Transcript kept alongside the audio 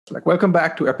Like, welcome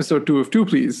back to episode 2 of 2,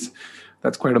 please.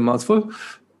 That's quite a mouthful.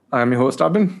 I'm your host,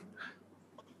 Abin.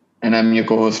 And I'm your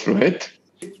co-host, Rohit.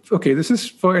 Okay, this is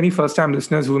for any first-time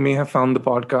listeners who may have found the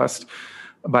podcast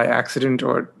by accident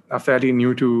or are fairly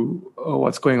new to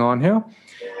what's going on here.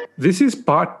 This is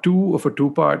part 2 of a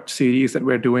 2-part series that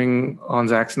we're doing on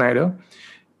Zack Snyder.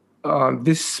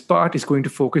 This part is going to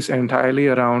focus entirely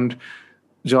around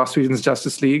Joss Whedon's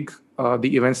Justice League,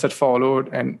 the events that followed,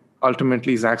 and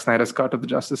ultimately Zack Snyder's cut of the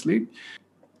Justice League.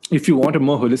 If you want a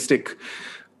more holistic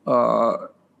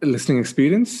listening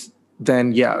experience,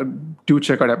 then do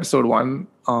check out episode 1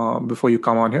 before you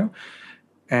come on here.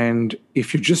 And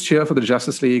if you're just here for the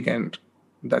Justice League and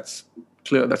that's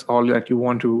clear, that's all that you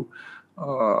want to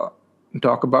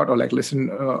talk about or like listen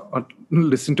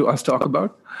to us talk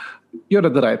about, you're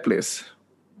at the right place.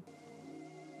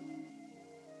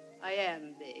 I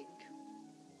am big.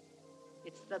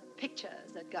 It's the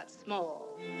pictures that got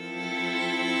small.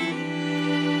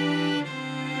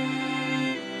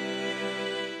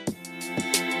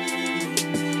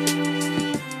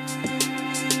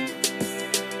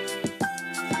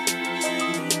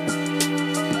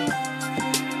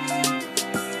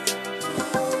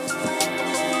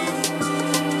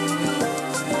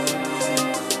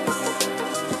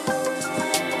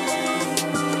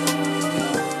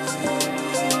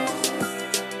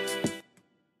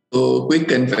 So, quick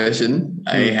confession,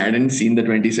 I hadn't seen the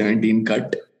 2017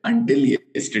 cut until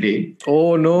yesterday.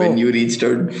 Oh, no. When you reached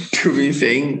out to me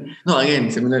saying, no, again,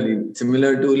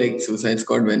 similar to like Suicide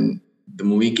Squad when the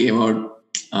movie came out,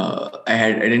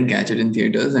 I didn't catch it in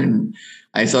theaters and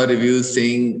I saw reviews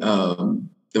saying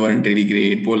they weren't really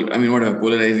great.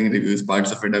 Polarizing reviews,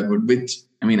 parts of it are good, which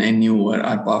I knew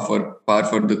are par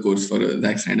for the course for a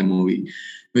Zack Snyder movie.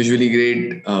 Visually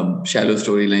great, shallow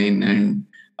storyline, and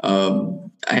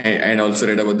I had also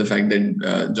read about the fact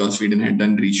that Joss Whedon had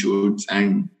done reshoots,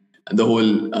 and the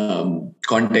whole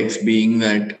context being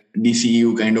that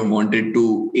DCU kind of wanted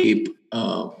to ape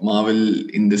Marvel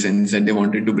in the sense that they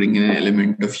wanted to bring in an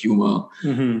element of humor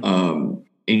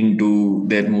into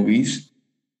their movies.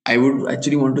 I would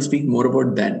actually want to speak more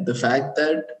about that. The fact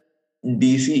that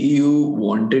DCEU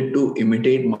wanted to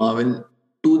imitate Marvel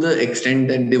to the extent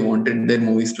that they wanted their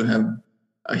movies to have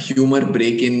a humor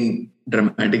break in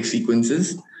dramatic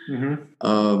sequences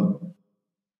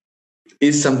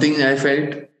is something I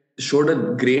felt showed a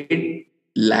great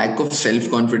lack of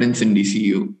self-confidence in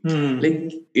DCU.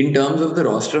 Like in terms of the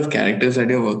roster of characters that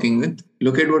you're working with,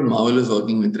 look at what Marvel was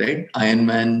working with, right? Iron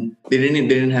Man, they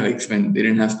didn't have X-Men, they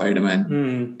didn't have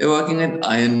Spider-Man. They're working with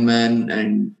Iron Man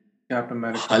and Captain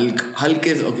America. Hulk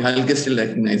is still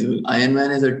recognizable. Iron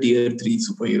Man is a tier 3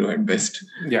 superhero at best.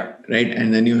 Yeah. Right?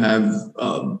 And then you have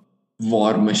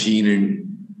War Machine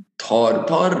and Thor.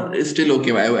 Thor is still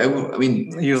okay. I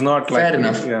mean, he's not fair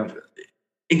enough. Yeah.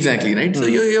 Exactly, right? So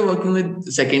you're working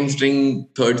with second string,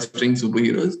 third string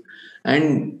superheroes,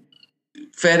 and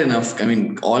fair enough. I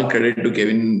mean, all credit to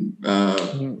Kevin. How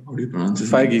do you pronounce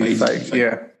his name? Feige.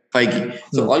 Yeah. Feige.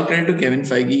 So all credit to Kevin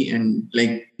Feige, and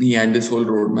like he had this whole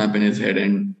roadmap in his head,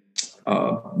 and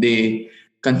they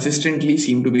consistently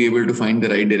seem to be able to find the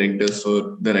right directors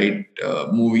for the right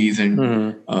movies,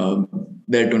 and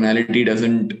their tonality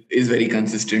is very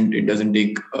consistent. It doesn't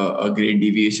take a great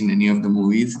deviation in any of the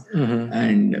movies,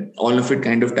 and all of it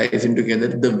kind of ties in together.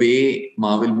 The way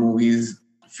Marvel movies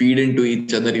feed into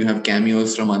each other, you have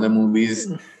cameos from other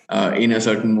movies in a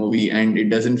certain movie, and it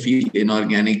doesn't feel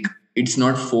inorganic. It's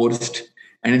not forced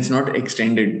and it's not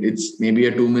extended. It's maybe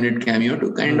a 2-minute cameo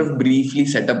to kind of briefly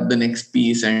set up the next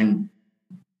piece, and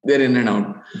they're in and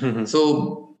out.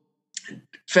 So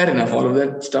fair enough, all of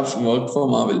that stuff worked for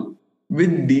Marvel.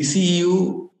 With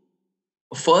DCU,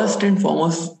 first and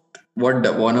foremost, what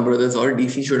Warner Brothers or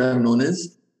DC should have known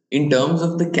is, in terms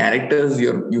of the characters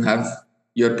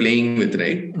you're playing with,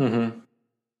 right?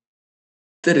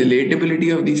 The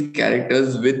relatability of these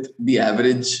characters with the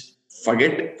average,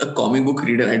 forget a comic book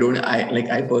reader.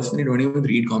 I personally don't even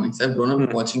read comics. I've grown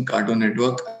up watching Cartoon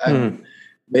Network.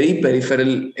 Very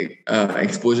peripheral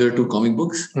exposure to comic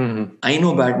books. I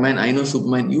know Batman, I know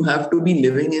Superman. You have to be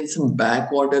living in some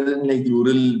backwater in like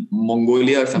rural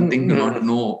Mongolia or something to not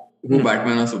know who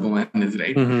Batman or Superman is,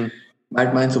 right?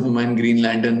 Batman, Superman, Green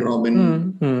Lantern,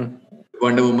 Robin,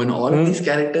 Wonder Woman, all of these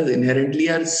characters inherently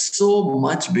are so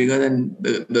much bigger than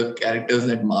the characters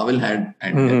that Marvel had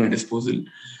at their disposal.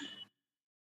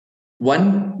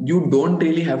 One, you don't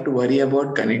really have to worry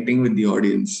about connecting with the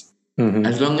audience.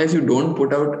 As long as you don't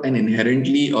put out an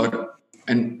inherently or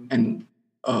an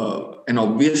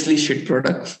obviously shit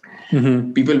product,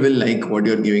 people will like what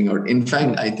you're giving out. In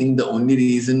fact, I think the only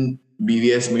reason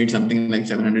BVS made something like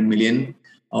 700 million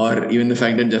or even the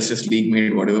fact that Justice League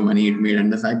made whatever money it made,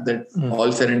 and the fact that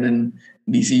all said and done,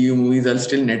 DCU movies are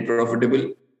still net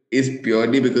profitable is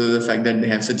purely because of the fact that they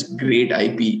have such great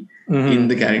IP in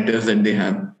the characters that they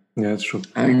have. Yeah, that's true.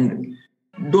 And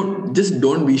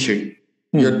don't be shit.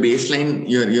 Your baseline,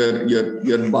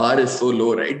 your bar is so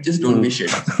low, right? Just don't be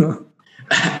shit.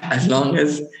 As long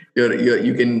as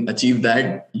you can achieve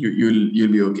that,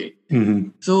 you'll be okay.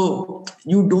 So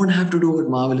you don't have to do what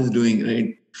Marvel is doing,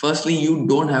 right? Firstly, you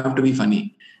don't have to be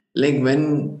funny. Like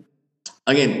when,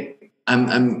 again,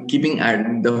 I'm keeping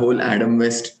the whole Adam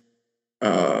West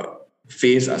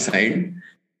phase aside.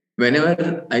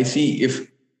 Whenever I see if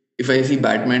I see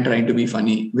Batman trying to be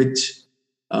funny, which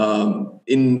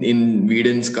in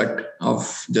Whedon's cut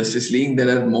of Justice League,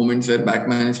 there are moments where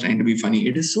Batman is trying to be funny.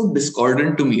 It is so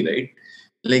discordant to me, right?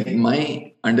 Like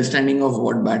my understanding of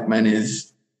what Batman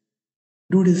is,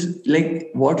 dude, is like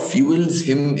what fuels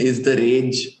him is the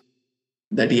rage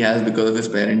that he has because of his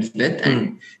parents' death,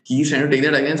 and he's trying to take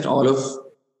that against all of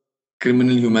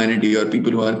criminal humanity or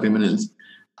people who are criminals.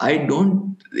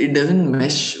 It doesn't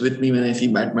mesh with me when I see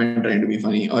Batman trying to be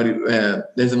funny. Or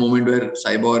there's a moment where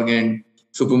Cyborg and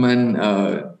Superman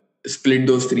split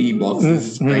those three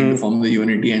boxes trying to form the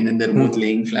unity, and then they're both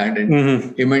laying flat, and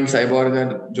him and Cyborg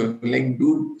are joking like,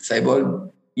 dude,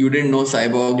 Cyborg, you didn't know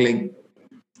Cyborg like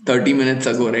 30 minutes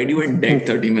ago, right? You were dead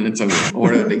 30 minutes ago,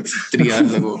 or like 3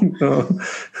 hours ago.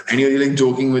 And you're like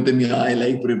joking with him, yeah, I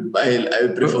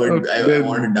preferred, I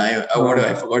want to die.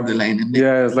 I forgot the line. And like,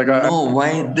 it's like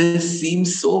why this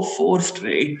seems so forced,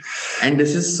 right? And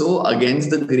this is so against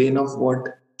the grain of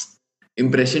what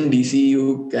impression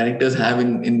DCU characters have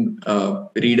in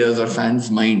readers or fans'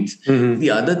 minds.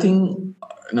 The other thing,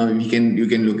 now you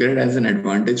can look at it as an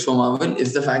advantage for Marvel,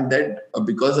 is the fact that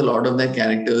because a lot of their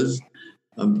characters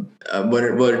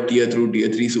were tier 3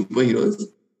 superheroes,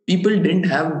 people didn't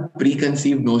have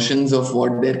preconceived notions of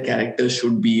what their characters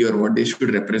should be or what they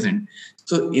should represent.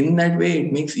 So in that way,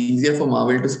 it makes it easier for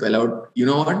Marvel to spell out, you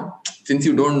know what, since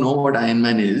you don't know what Iron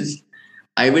Man is,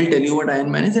 I will tell you what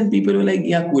Iron Man is, and people were like,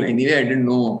 yeah, cool, anyway, I didn't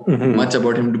know much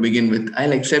about him to begin with,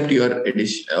 I'll accept your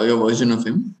edition, your version of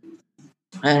him.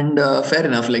 And fair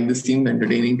enough, like this seemed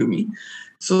entertaining to me.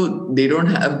 So they don't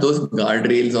have those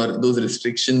guardrails or those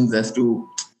restrictions as to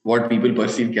what people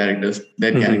perceive their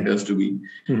characters to be.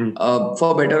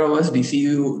 For better or worse,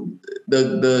 DCU,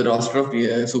 the roster of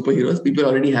superheroes, people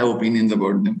already have opinions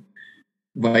about them.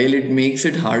 While it makes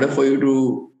it harder for you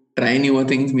to try newer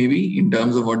things, maybe in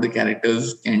terms of what the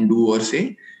characters can do or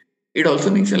say, it also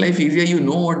makes your life easier. You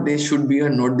know what they should be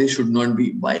and what they should not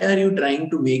be. Why are you trying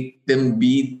to make them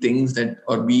be things that,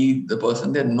 or be the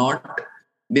person they're not?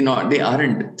 They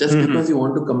aren't, just because you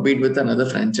want to compete with another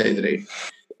franchise, right?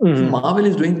 Marvel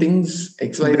is doing things,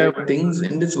 XYZ things,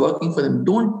 and it's working for them.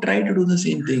 Don't try to do the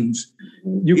same things.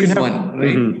 You can have one,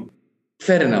 right?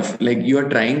 Fair enough. Like you are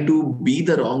trying to be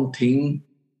the wrong thing.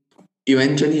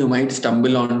 Eventually, you might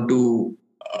stumble onto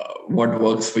what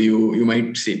works for you. You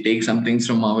might take some things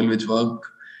from Marvel which work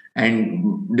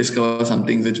and discover some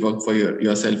things which work for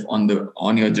yourself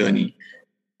on your journey.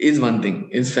 Is one thing.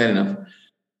 Is fair enough.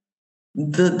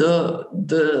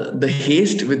 The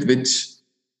haste with which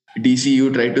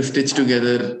DCU tried to stitch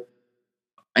together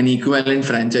an equivalent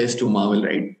franchise to Marvel,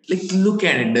 right? Like, look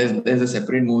at it. There's a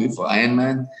separate movie for Iron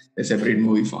Man. There's a separate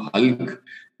movie for Hulk.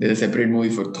 There's a separate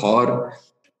movie for Thor.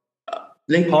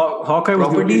 Like Hawkeye was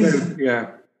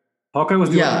Hawkeye was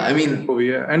the I mean,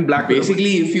 movie, and Black Widow.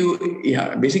 Basically, if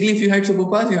you had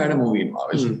superpowers, you had a movie in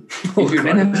Marvel. If you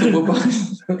didn't have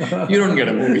superpowers, you don't get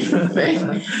a movie. Right?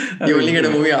 You only get a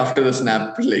movie after the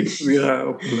snap. Like here's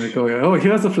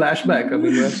a flashback. I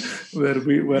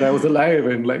mean, where I was alive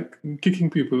and like kicking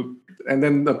people, and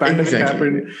then the pandemic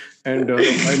happened, and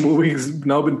my movie's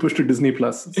now been pushed to Disney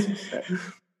Plus.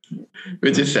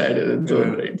 Which is sad,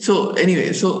 right? So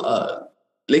anyway,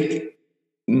 like.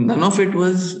 None of it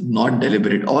was not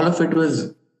deliberate. All of it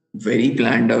was very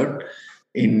planned out.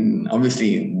 In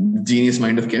obviously genius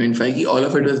mind of Kevin Feige, all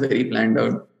of it was very planned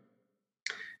out.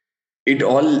 It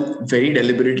all very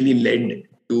deliberately led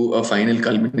to a final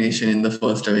culmination in the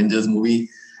first Avengers movie,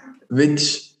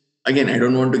 which again, I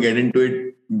don't want to get into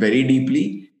it very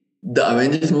deeply. The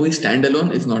Avengers movie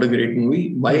standalone is not a great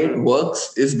movie. Why it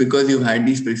works is because you've had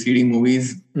these preceding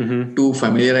movies to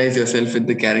familiarize yourself with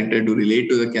the character, to relate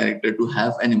to the character, to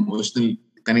have an emotional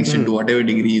connection to whatever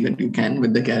degree that you can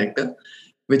with the character,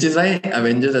 which is why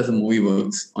Avengers as a movie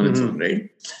works on its own, right?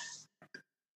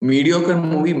 Mediocre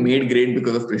movie made great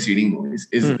because of preceding movies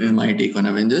is my take on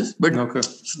Avengers. But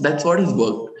that's what has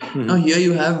worked. Now here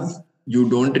you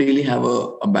don't really have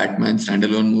a Batman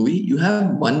standalone movie. You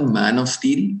have one Man of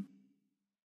Steel,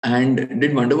 And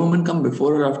did Wonder Woman come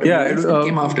before or after Yeah, BVS? It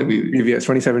came after BVS. BVS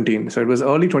 2017. So it was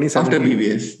early 2017. After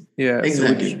BVS. Yeah,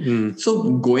 exactly.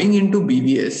 So going into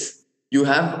BVS, you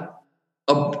have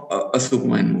a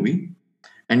Superman movie,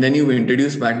 and then you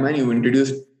introduce Batman. You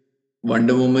introduced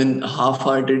Wonder Woman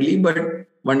half-heartedly, but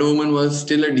Wonder Woman was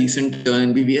still a decent turn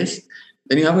in BVS.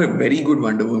 Then you have a very good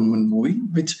Wonder Woman movie,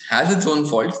 which has its own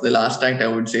faults. The last act, I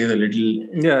would say, is a little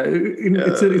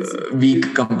it's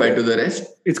weak compared to the rest.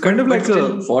 It's kind of like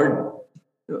a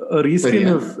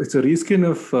reskin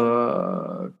of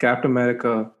Captain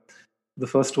America, the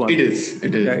first one. It is.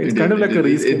 Yeah, it's kind of like a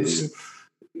reskin. It's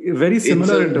very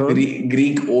similar in terms.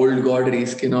 Greek old god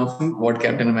reskin of what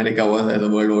Captain America was as a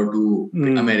World War II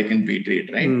American patriot,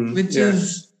 right? Which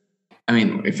is, I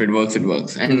mean, if it works, it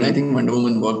works. And I think Wonder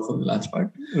Woman worked for the last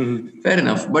part. Fair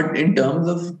enough. But in terms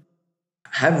of,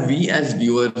 have we as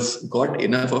viewers got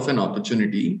enough of an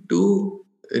opportunity to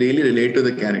really relate to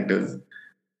the characters?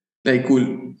 Like,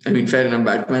 cool. I mean, fair enough.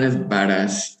 Batman is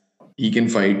badass. He can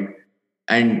fight.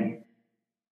 And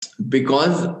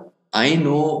because I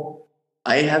know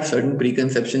I have certain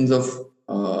preconceptions of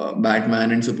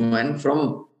Batman and Superman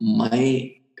from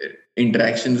my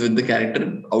interactions with the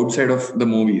character outside of the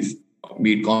movies,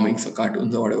 be it comics or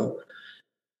cartoons or whatever.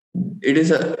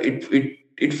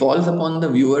 It falls upon the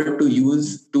viewer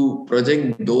to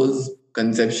project those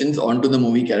conceptions onto the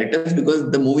movie characters,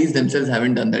 because the movies themselves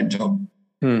haven't done that job.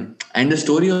 And the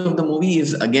story of the movie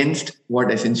is against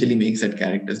what essentially makes that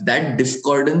characters. That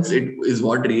discordance is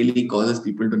what really causes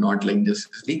people to not like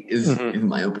Justice League, is in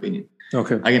my opinion.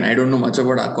 Okay. Again, I don't know much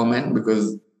about Aquaman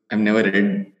because I've never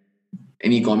read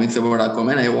any comics about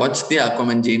Aquaman. I watched the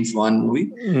Aquaman James Wan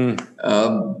movie.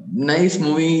 Nice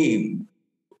movie,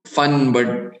 fun,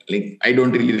 but like I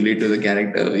don't really relate to the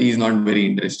character. He's not very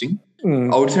interesting.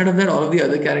 Outside of that, all of the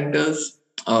other characters,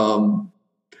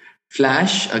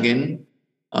 Flash again.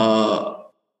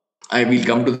 I will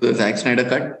come to the Zack Snyder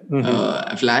cut.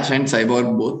 Flash and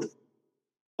Cyborg both.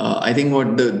 I think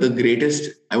what the greatest,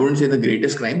 I wouldn't say the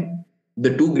greatest crime,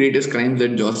 the two greatest crimes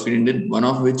that Joss Whedon did, one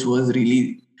of which was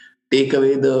really take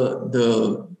away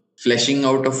the fleshing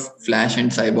out of Flash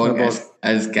and Cyborg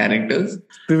as characters.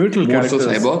 Pivotal characters. So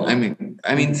Cyborg.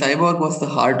 I mean, Cyborg was the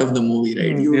heart of the movie,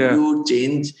 right? You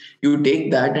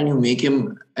take that and you make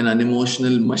him an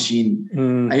unemotional machine.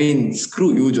 I mean,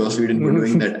 screw you, Joss Whedon, for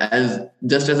doing that.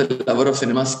 Just as a lover of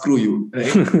cinema, screw you,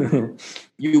 right?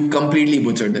 You completely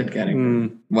butchered that character.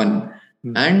 One.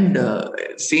 And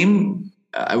same,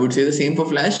 I would say the same for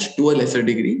Flash to a lesser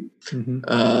degree.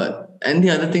 And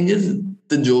the other thing is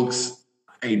the jokes.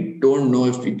 I don't know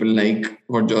if people like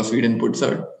what Joss Whedon puts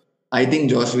out. I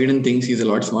think Joss Whedon thinks he's a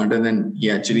lot smarter than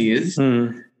he actually is.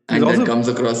 And that comes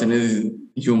across in his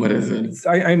humor as well.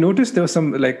 I noticed there was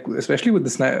some, like, especially with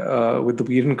the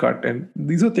Whedon cut, and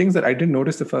these are things that I didn't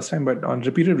notice the first time, but on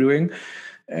repeated viewing,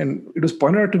 and it was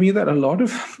pointed out to me that a lot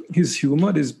of his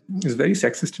humor is very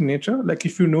sexist in nature. Like,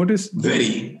 if you notice,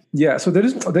 so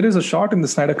there is a shot in the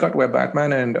Snyder cut where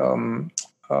Batman and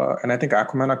I think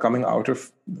Aquaman are coming out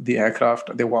of the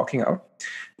aircraft. They're walking out.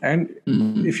 And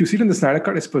if you see it in the Snyder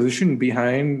cut, it's positioned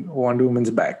behind Wonder Woman's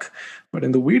back. But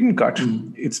in the Whedon cut,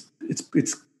 it's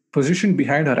positioned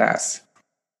behind her ass.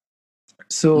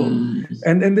 So,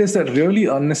 and then there's that really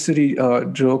unnecessary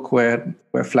joke where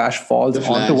Flash falls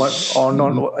onto one,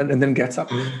 and then gets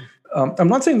up. I'm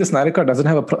not saying the Snyder cut doesn't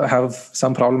have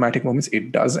some problematic moments.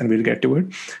 It does, and we'll get to it,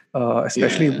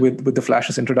 especially with the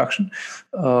Flash's introduction.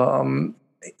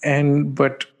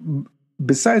 But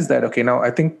besides that, okay, now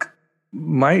I think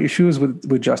my issues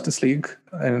with Justice League,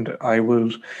 and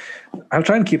I'll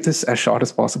try and keep this as short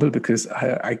as possible, because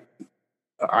I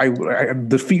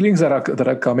the feelings that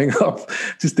are coming up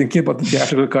just thinking about the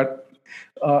theatrical cut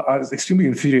are extremely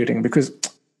infuriating, because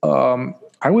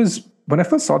when I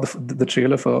first saw the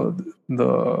trailer for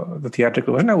the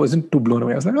theatrical version, I wasn't too blown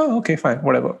away. I was like, oh, okay, fine,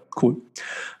 whatever, cool.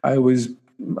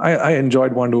 I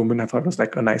enjoyed Wonder Woman. I thought it was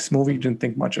like a nice movie. Didn't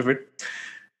think much of it,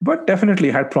 but definitely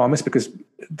had promise, because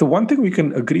the one thing we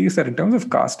can agree is that in terms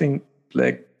of casting,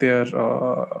 like the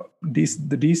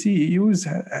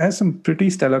DCEU has some pretty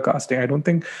stellar casting. I don't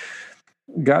think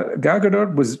Gal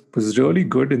Gadot was really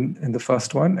good in the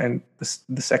first one, and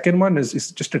the second one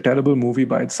is just a terrible movie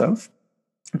by itself.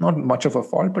 Not much of a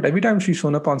fault, but every time she's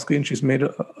shown up on screen, she's made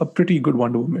a pretty good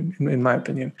Wonder Woman, in my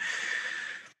opinion.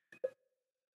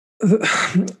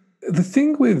 The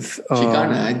thing with she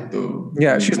can't act though.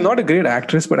 Yeah, she's not a great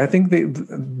actress, but I think the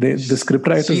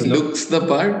scriptwriters. She looks the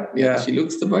part. Yeah, she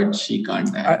looks the part. She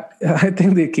can't act. I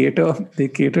think they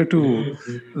cater to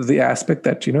the aspect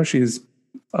that she's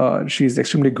She's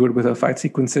extremely good with her fight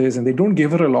sequences, and they don't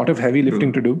give her a lot of heavy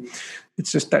lifting to do.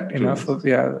 It's just that enough of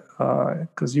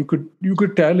because you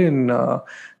could tell in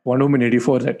Wonder Woman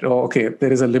 84 that okay,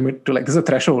 there is a limit to, like, there's a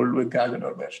threshold with Gal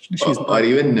Gadot where she's or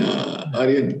even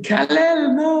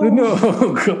Kal-El, no.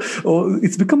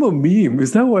 it's become a meme.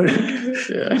 Is that what?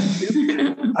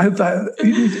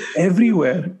 It is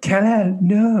everywhere. Kal-El,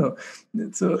 no.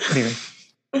 So anyway.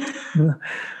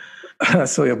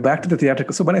 So yeah, back to the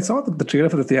theatrical. So when I saw the trailer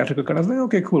for the theatrical cut, I was like,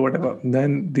 okay, cool, whatever. And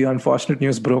then the unfortunate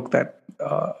news broke that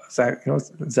Zack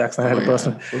Snyder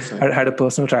had a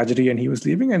personal tragedy and he was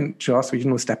leaving, and Joss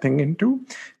Whedon was stepping in to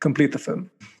complete the film.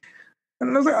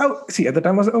 And I was like, oh, see, at the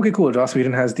time I was like, okay, cool. Joss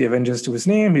Whedon has the Avengers to his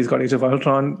name. He's got Age of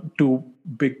Ultron, 2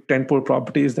 big tentpole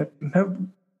properties that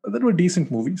were decent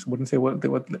movies. I wouldn't say they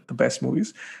were the best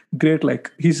movies. Great,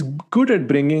 like, he's good at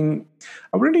bringing,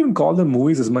 I wouldn't even call them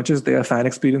movies as much as they are fan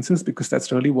experiences, because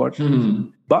that's really what,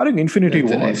 barring Infinity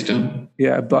War. Nice term.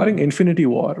 Yeah, barring Infinity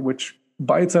War, which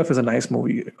by itself is a nice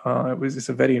movie. It's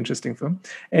a very interesting film.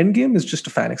 Endgame is just a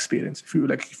fan experience. If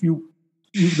you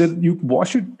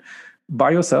watch it by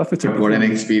yourself, it's what an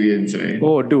experience, right?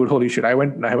 Oh, dude, holy shit! I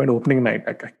went opening night.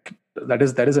 That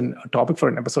is a topic for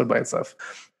an episode by itself.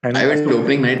 And I went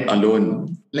opening night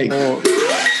alone. Like,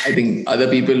 I think other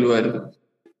people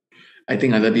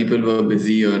were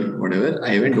busy or whatever.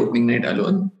 I went opening night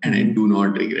alone, and I do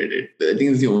not regret it. I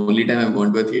think it's the only time I've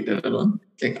gone to a theater alone.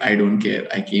 Like, I don't care.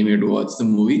 I came here to watch the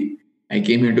movie. I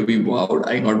came here to be wowed.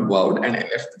 I got wowed, and I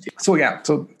left the theater. So yeah,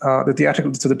 the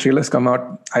theatrical. So the trailers come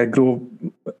out. I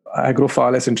grow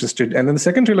far less interested, and then the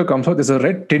second trailer comes out. There's a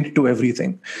red tint to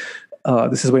everything.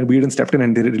 This is when Whedon stepped in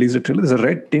and they released a trailer. There's a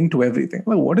red tint to everything.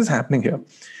 Well, what is happening here?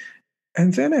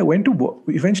 And then I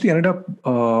eventually ended up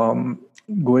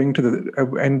going to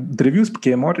and the reviews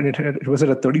came out, and it was at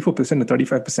a 34% and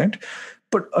 35%.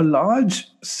 But a large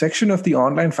section of the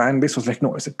online fan base was like,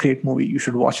 no, it's a great movie. You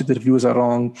should watch it. The reviews are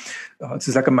wrong. This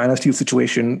is like a Man of Steel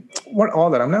situation. All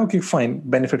that. I'm like, okay, fine.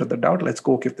 Benefit of the doubt. Let's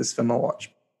go give this film a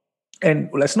watch. And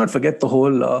let's not forget the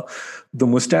whole the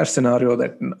mustache scenario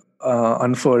that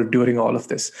unfurled during all of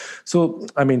this. So,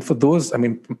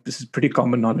 this is pretty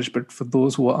common knowledge, but for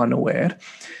those who are unaware,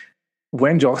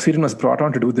 when Joss Whedon was brought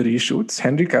on to do the reshoots,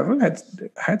 Henry Cavill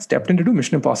had stepped in to do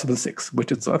Mission Impossible 6,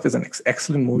 which itself is an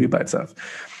excellent movie by itself.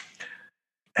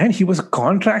 And he was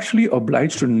contractually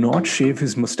obliged to not shave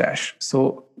his mustache,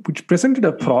 which presented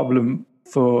a problem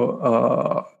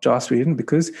for Joss Whedon,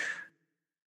 because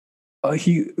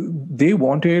they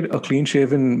wanted a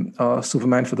clean-shaven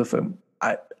Superman for the film.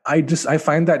 I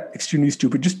find that extremely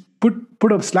stupid. Just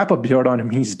slap a beard on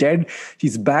him. He's dead.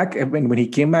 He's back. And when he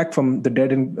came back from the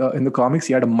dead in the comics,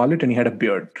 he had a mullet and he had a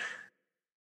beard.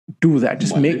 Do that.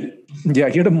 He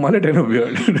had a mullet and a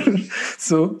beard.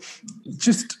 So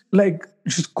just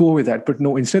go with that. But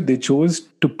no, instead they chose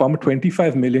to pump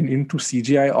 25 million into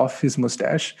CGI off his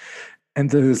mustache. And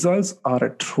the results are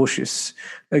atrocious.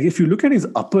 Like, if you look at his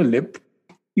upper lip,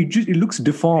 it looks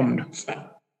deformed.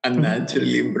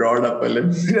 Unnaturally broad upper lip.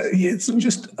 It's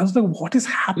just, I was like, what is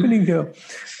happening here?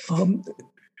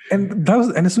 And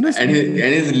as soon as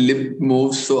his lip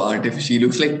moves so artificial, he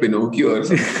looks like Pinocchio or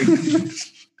something.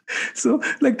 So,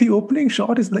 like, the opening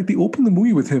shot is like they open the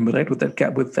movie with him, right, with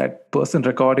that person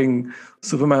recording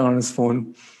Superman on his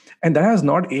phone. And that has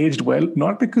not aged well,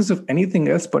 not because of anything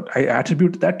else, but I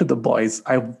attribute that to The Boys.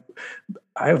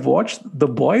 I've watched The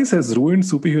Boys has ruined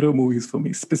superhero movies for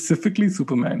me, specifically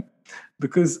Superman,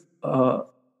 because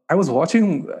I was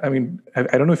watching. I mean, I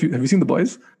don't know if have you seen The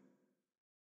Boys?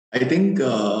 I think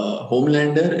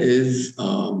Homelander is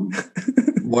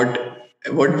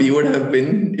what we would have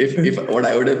been if what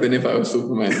I would have been if I was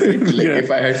Superman. Right? Like, if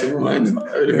I had Superman,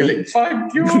 I would be like,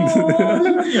 fuck you,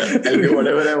 I'll be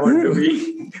whatever I want to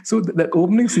be. So that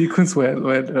opening sequence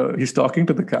where he's talking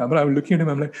to the camera, I'm looking at him,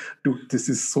 I'm like, dude, this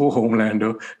is so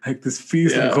Homelander. Like, this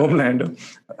feels like Homelander.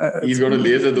 He's going to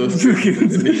laser those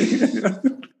kids.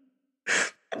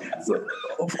 So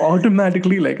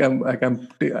automatically,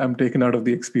 I'm taken out of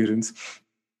the experience.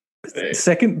 Right.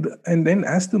 Second, and then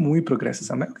as the movie progresses,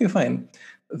 I'm like, okay, fine.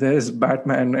 There's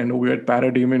Batman and a weird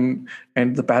parademon,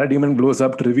 and the parademon blows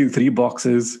up to reveal 3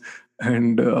 boxes,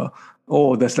 and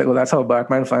that's how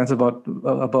Batman finds about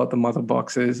the mother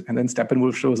boxes. And then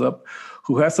Steppenwolf shows up,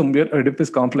 who has some weird Oedipus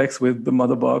complex with the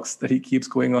mother box that he keeps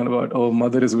going on about. Oh,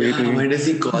 mother is waiting. Yeah, why does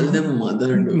he call them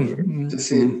mother? Just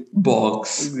say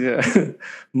box. Yeah,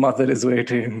 mother is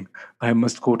waiting. I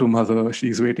must go to mother.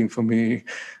 She's waiting for me.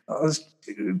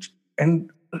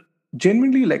 And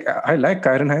genuinely, like, I like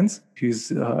Kyron Hines.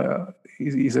 He's a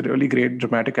really great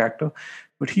dramatic actor,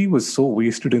 but he was so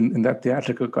wasted in that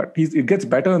theatrical cut. It gets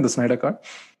better in the Snyder cut,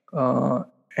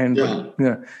 And Yeah. but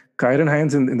yeah, Kyron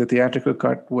Hines in the theatrical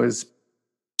cut was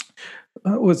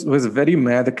very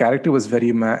mad. The character was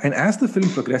very mad, and as the film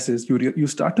progresses, you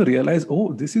start to realize,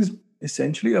 oh, this is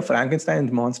essentially a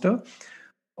Frankenstein monster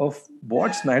of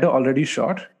what Snyder already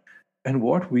shot and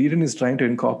what Whedon is trying to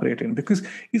incorporate in, because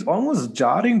he's almost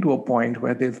jarring to a point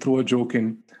where they'll throw a joke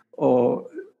in, or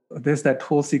there's that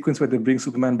whole sequence where they bring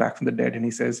Superman back from the dead, and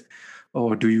he says,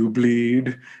 "Oh, do you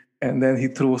bleed?" And then he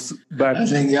throws back. I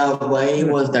was like, yeah, why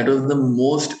was that was the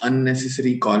most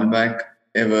unnecessary callback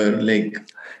ever. Like,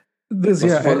 This,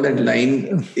 first yeah, of all, that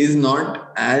line is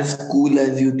not as cool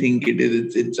as you think it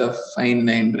is. It's a fine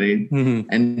line, right?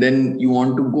 And then you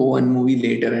want to go one movie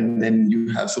later, and then you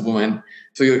have Superman.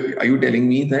 So are you telling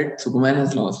me that Superman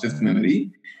has lost his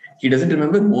memory? He doesn't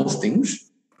remember most things,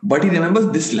 but he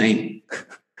remembers this line.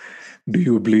 Do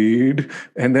you bleed?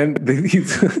 And then he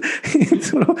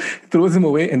sort of throws him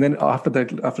away. And then after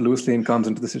Lois Lane comes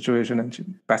into the situation and she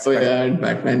passes. Oh yeah, and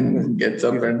Batman gets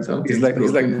up and something's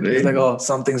broken, he's like, oh,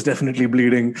 something's definitely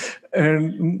bleeding.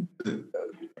 And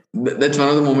that's one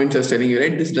of the moments I was telling you,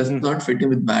 right? This does not fit in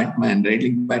with Batman, right?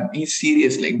 Like, he's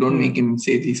serious. Like, don't make him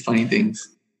say these funny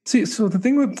things. See, so the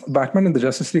thing with Batman in the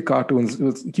Justice League cartoons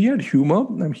was he had humor.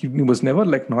 I mean, he was never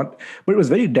like not, but it was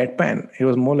very deadpan. It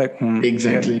was more like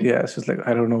exactly. Yeah, it's just like,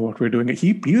 I don't know what we're doing.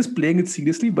 He was playing it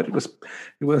seriously, but it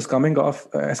was coming off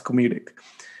as comedic.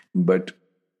 But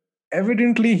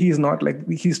evidently, he's not like,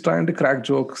 he's trying to crack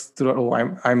jokes through. Oh,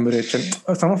 I'm rich,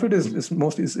 and some of it is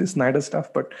mostly is Snyder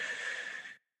stuff. But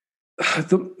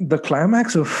the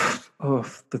climax of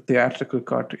the theatrical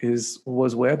cut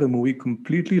was where the movie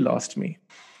completely lost me.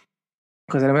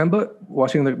 Because I remember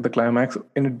watching the climax,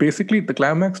 and the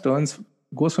climax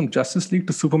goes from Justice League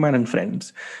to Superman and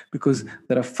Friends, because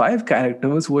there are 5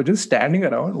 characters who are just standing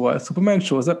around while Superman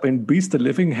shows up and beats the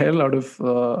living hell out of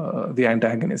the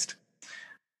antagonist.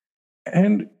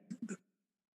 And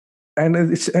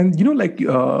like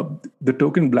the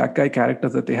token black guy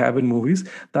characters that they have in movies,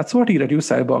 that's what he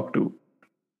reduced Cyborg to.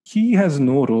 He has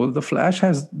no role. The Flash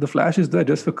is there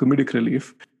just for comedic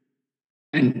relief.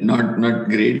 And not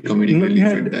great comedic relief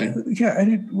at that. Yeah,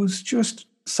 and it was just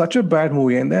such a bad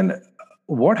movie. And then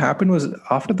what happened was,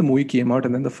 after the movie came out,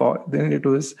 and then then it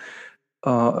was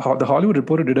the Hollywood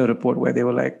Reporter did a report where they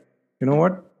were like, you know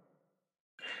what,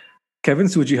 Kevin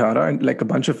Tsujihara and like a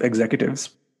bunch of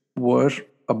executives were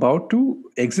about to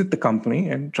exit the company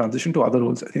and transition to other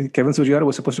roles. I think Kevin Tsujihara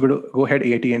was supposed to go head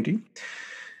AT&T,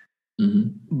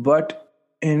 but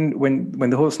when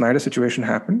the whole Snyder situation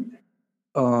happened,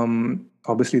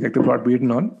 obviously, like, they brought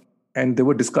Whedon on, and there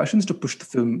were discussions to push the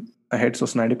film ahead so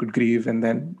Snyder could grieve and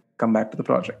then come back to the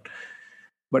project.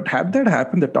 But had that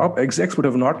happened, the top execs would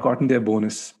have not gotten their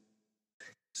bonus.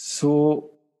 So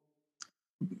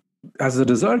as a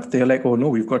result, they're like, oh no,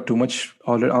 we've got too much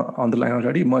already on the line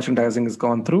already. Merchandising has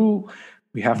gone through.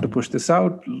 We have to push this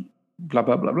out. Blah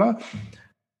blah blah blah.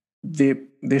 They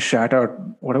shat out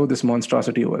whatever this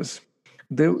monstrosity was.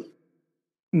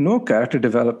 No character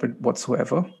development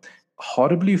whatsoever.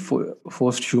 Horribly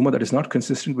forced humor that is not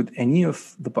consistent with any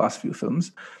of the past few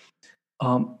films.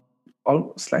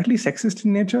 All slightly sexist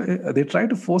in nature. They try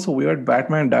to force a weird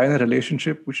Batman die in a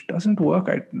relationship, which doesn't work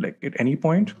at any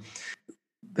point.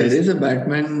 There is a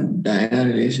Batman Diana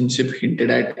relationship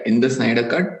hinted at in the Snyder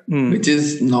cut, which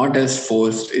is not as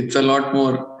forced. It's a lot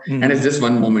more, and it's just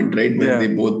one moment, right, where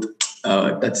they both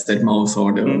touch that mouse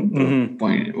or whatever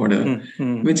point, whatever,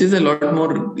 which is a lot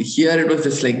more. Here it was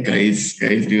just like, guys,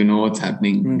 do you know what's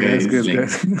happening? Guys.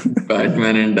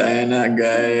 Batman and Diana,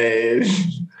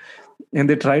 guys. And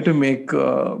they try to make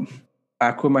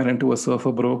Aquaman into a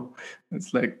surfer bro.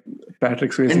 It's like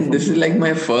Patrick Swayze. And this is like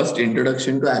my first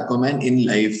introduction to Aquaman in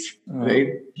life,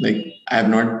 right? Like, I have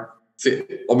not.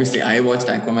 Obviously, I watched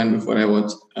Aquaman before I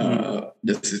watched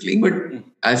Justice League, but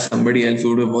as somebody else who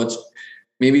would have watched,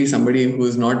 maybe somebody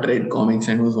who's not read comics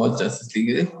and who's watched Justice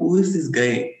League, like, who is this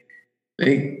guy?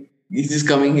 Like, he's just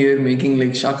coming here making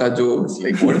like shaka jokes.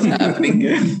 Like, what is happening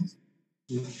here?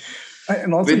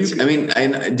 And also, Jason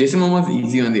Momoa is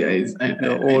easy on the eyes. I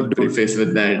preface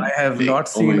with that. I have not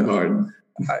seen. Oh my god!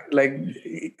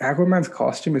 Aquaman's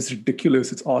costume is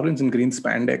ridiculous. It's orange and green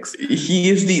spandex. He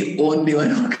is the only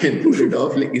one who can pull it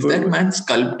off. Like, is that man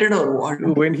sculpted or what?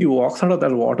 When he walks out of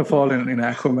that waterfall in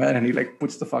Aquaman and he like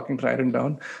puts the fucking trident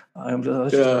down, I'm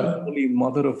just holy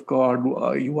mother of God,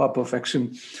 you are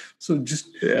perfection. So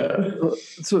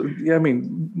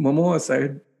Momoa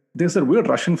aside, there's a weird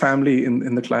Russian family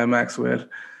in the climax where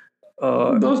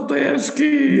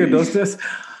Dostoevsky. Yeah, Dostoevsky.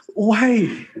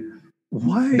 Why?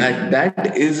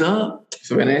 That is so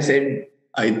when I said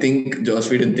I think Joss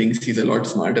Whedon thinks he's a lot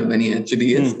smarter than he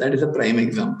actually is, that is a prime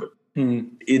example.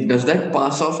 Does that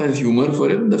pass off as humor for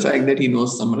him? The fact that he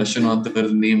knows some Russian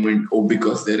author's name and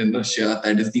because they're in Russia,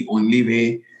 that is the only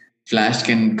way Flash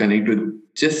can connect with.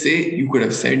 Just say you could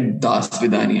have said Das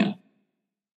Vidania.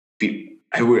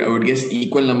 I would guess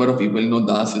equal number of people know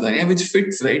Das Vidania, which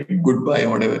fits, right? Goodbye,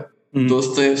 whatever.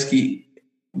 Dostoevsky,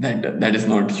 that is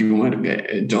not humor,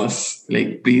 Joss.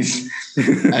 Like, please,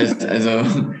 as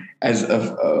a as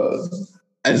a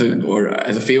as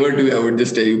a favor to you, I would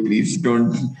just tell you, please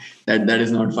don't. That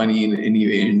is not funny in any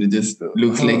way, and it just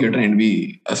looks like you're trying to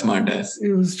be a smartass.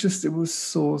 It was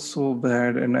so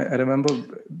bad, and I remember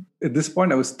at this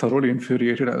point I was thoroughly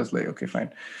infuriated. I was like, okay,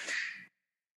 fine.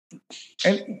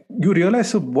 And you realize,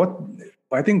 so what?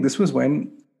 I think this was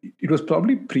when it was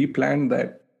probably pre-planned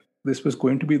that this was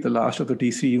going to be the last of the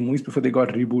DCU movies before they got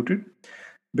rebooted,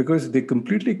 because they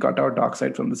completely cut out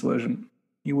Darkseid from this version.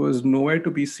 He was nowhere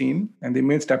to be seen, and they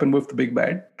made Steppenwolf the big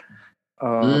bad.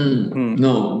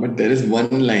 No, but there is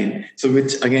one line. So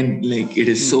which again, like, it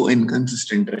is so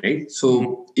inconsistent, right?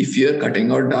 So if you're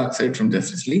cutting out Darkseid from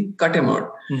Justice League, cut him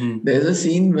out. There's a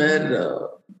scene where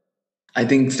I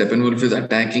think Steppenwolf is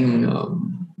attacking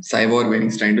Cyborg when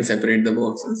he's trying to separate the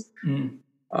boxes.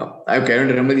 I can't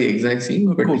remember the exact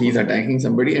scene, but he's attacking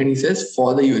somebody and he says,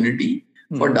 for the Unity,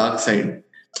 for Darkseid.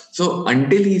 So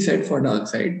until he said for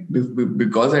Darkseid,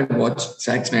 because I'd watched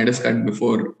Zack Snyder's cut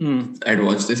before I'd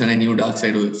watched this and I knew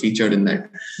Darkseid was featured in that,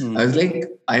 I was like,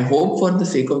 I hope for the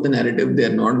sake of the narrative,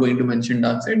 they're not going to mention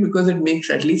Darkseid, because it makes,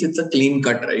 at least it's a clean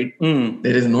cut, right?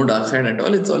 There is no Darkseid at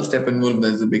all. It's all Steppenwolf,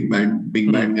 that's the big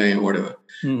bad guy or whatever.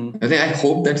 I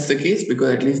hope that's the case,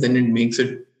 because at least then it makes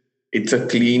it's a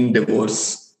clean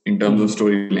divorce in terms of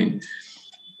storyline.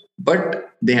 But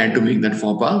they had to make that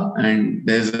faux pas, and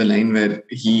there's a line where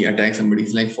he attacks somebody.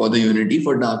 He's like, for the Unity,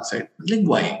 for Darkseid. Like,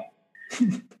 why?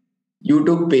 You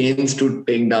took pains to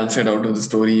take Darkseid out of the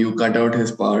story. You cut out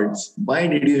his parts. Why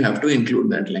did you have to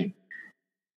include that line?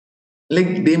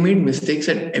 Like, they made mistakes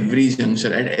at every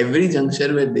juncture. At every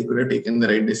juncture where they could have taken the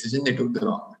right decision, they took the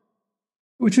wrong one.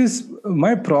 Which is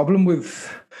my problem with...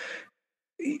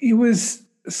 It was...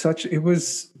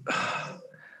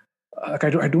 I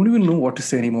don't even know what to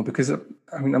say anymore, because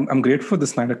I mean, I'm grateful for the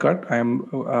Snyder Cut. I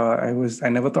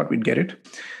never thought we'd get it,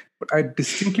 but I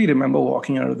distinctly remember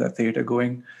walking out of that theater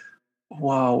going,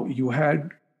 "Wow, you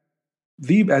had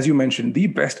as you mentioned, the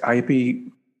best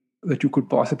IP that you could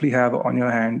possibly have on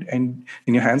your hand and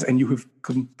in your hands, and you have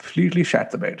completely shat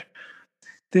the bed."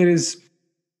 There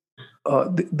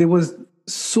was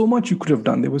so much you could have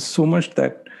done. There was so much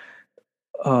that.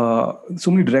 So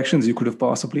many directions you could have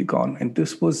possibly gone, and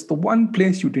this was the one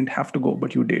place you didn't have to go,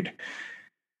 but you did.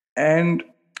 And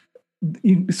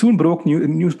soon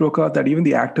news broke out that even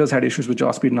the actors had issues with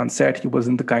Joss Whedon on set. He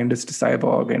wasn't the kindest to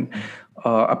Cyborg, and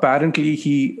apparently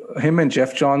him and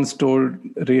Jeff Johns told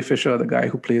Ray Fisher, the guy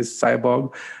who plays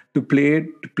Cyborg, to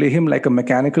play him like a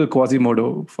mechanical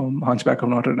Quasimodo from Hunchback of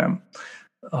Notre Dame.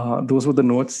 Those were the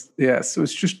notes. Yeah, so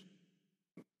it's just.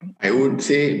 I would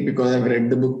say, because I've read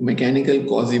the book, mechanical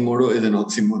Quasimodo is an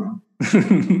oxymoron.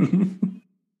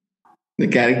 The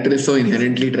character is so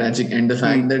inherently tragic, and the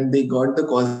fact that they got the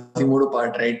Quasimodo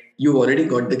part right, you already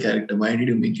got the character. Why did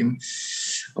you make him?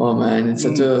 Oh man, it's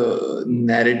such a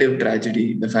narrative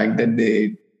tragedy. The fact that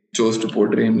they chose to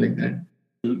portray him like that.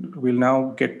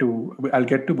 I'll get to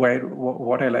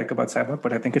what I like about Cyborg,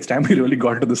 but I think it's time we really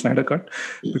got to the Snyder Cut,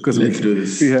 because let's do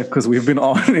this. Yeah, because we've been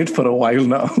on it for a while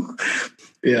now.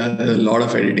 Yeah, there's a lot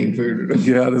of editing for it.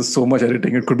 Yeah, there's so much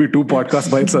editing. It could be 2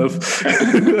 podcasts by itself.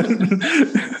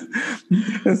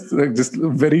 It's like just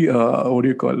very,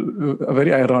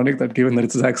 very ironic that given that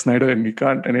it's Zack Snyder and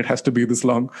it has to be this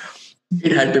long.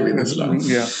 It had to be this long.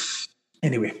 Yeah.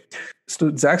 Anyway,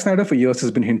 so Zack Snyder for years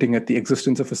has been hinting at the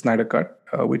existence of a Snyder Cut,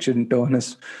 which in turn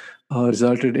has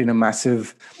resulted in a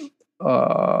massive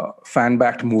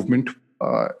fan-backed movement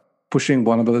pushing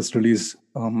Warner Brothers to release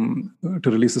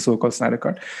the so-called Snyder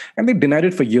Cut, and they denied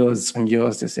it for years and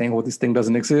years. They're saying, "Oh, this thing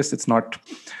doesn't exist. It's not.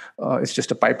 It's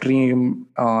just a pipe dream."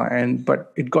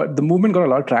 But the movement got a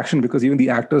lot of traction, because even the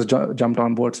actors jumped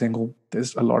on board, saying, "Oh,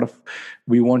 there's a lot of.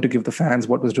 We want to give the fans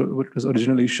what was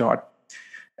originally shot."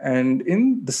 And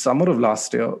in the summer of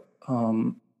last year,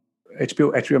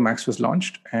 HBO Max was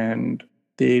launched, and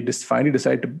they just finally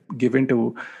decided to give in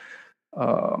to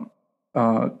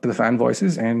the fan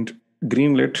voices and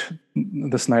greenlit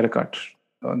the Snyder Cut.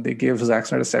 They gave Zack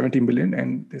Snyder $70 million,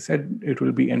 and they said it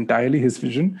will be entirely his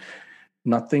vision,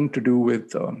 nothing to do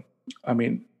with,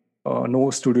 no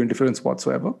studio interference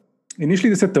whatsoever. Initially,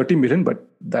 they said $30 million, but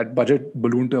that budget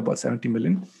ballooned to about $70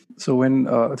 million. So when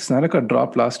the Snyder Cut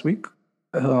dropped last week,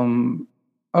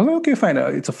 I was like, okay, fine.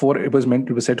 It's a 4. It was meant.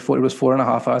 It was set for. It was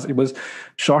 4.5 hours. It was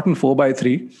shot in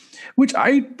 4:3, which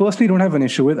I personally don't have an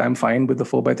issue with. I'm fine with the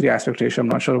 4:3 aspect ratio. I'm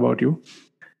not sure about you.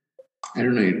 I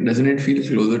don't know. Doesn't it feel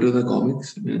closer to the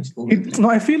comics? No,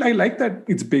 I feel I like that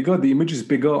it's bigger. The image is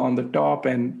bigger on the top,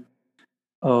 and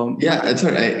yeah, that's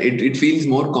what it feels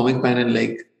more comic panel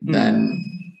like than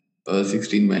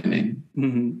 16:9.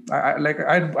 Mm-hmm.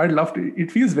 I'd love to. It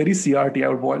feels very CRT.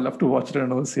 I'd love to watch it on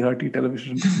CRT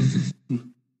television.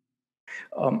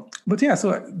 But yeah,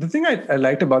 so the thing I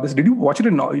liked about this, did you watch it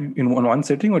in one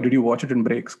sitting, or did you watch it in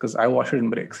breaks? Because I watched it in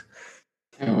breaks.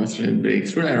 I watched it in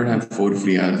breaks, but I don't have 4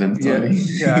 free hours. I'm sorry.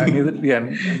 Yeah, neither. Yeah,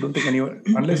 I don't think anyone,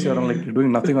 unless you're you're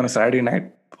doing nothing on a Saturday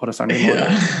night or a Sunday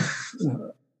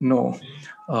morning. No.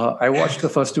 I watched the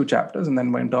first 2 chapters and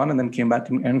then went on and then came back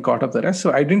and caught up the rest.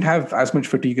 So I didn't have as much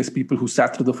fatigue as people who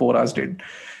sat through the 4 hours did.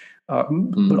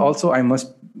 But also, I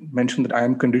must mention that I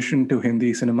am conditioned to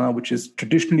Hindi cinema, which is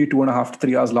traditionally 2.5 to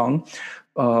 3 hours long.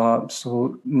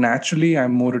 So naturally,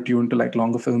 I'm more attuned to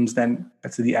longer films than,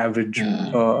 let's say, the average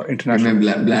international. And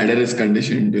my bladder is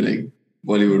conditioned to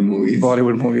Bollywood movies.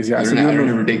 Bollywood movies, yeah. I don't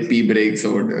have to take pee breaks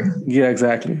or whatever. Yeah,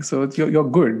 exactly. So you're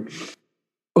good.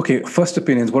 Okay, first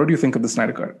opinions. What do you think of the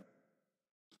Snyder Cut?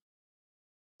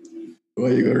 Why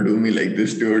you gotta do me like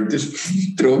this, dude?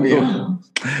 Just throw me out.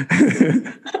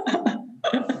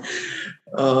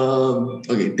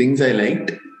 Okay, things I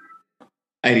liked.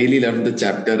 I really loved the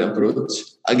chapter approach.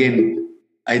 Again,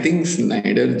 I think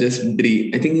Snyder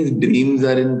I think his dreams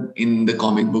are in the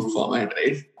comic book format,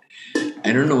 right?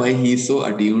 I don't know why he's so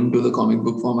attuned to the comic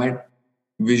book format.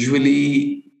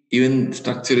 Visually, even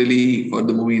structurally for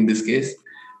the movie in this case,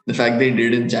 the fact they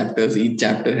did in chapters, each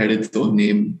chapter had its own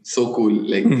name. So cool,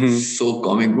 so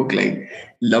comic book,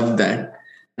 loved that.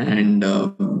 And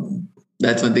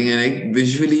that's one thing I like.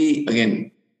 Visually,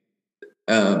 again,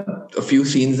 a few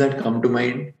scenes that come to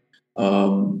mind.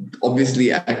 Obviously,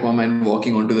 Aquaman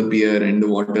walking onto the pier and the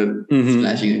water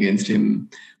splashing against him,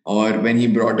 or when he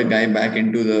brought a guy back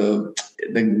into the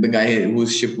guy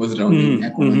whose ship was drowning,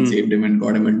 Aquaman saved him and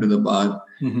got him into the bar.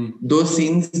 Those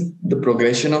scenes, the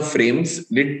progression of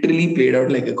frames literally played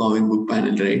out like a comic book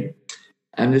panel, right?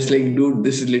 I'm just like, dude,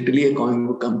 this is literally a comic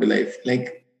book come to life.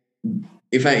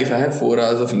 If I have 4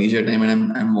 hours of leisure time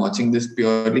and I'm watching this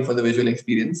purely for the visual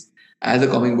experience as a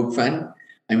comic book fan,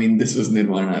 I mean, this was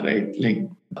Nirvana, right?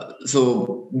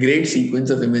 So great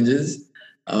sequence of images.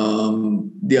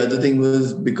 The other thing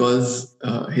was because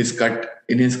in his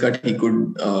cut, he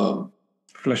could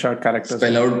flesh out characters,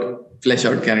 spell out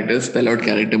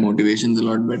character motivations a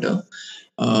lot better.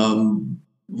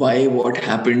 Why what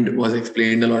happened was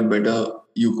explained a lot better.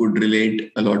 You could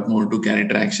relate a lot more to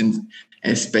character actions,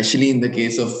 especially in the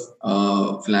case of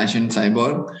Flash and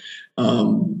Cyborg.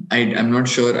 I'm not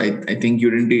sure. I think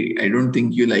you didn't. I don't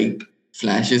think you liked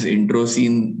Flash's intro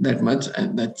scene that much,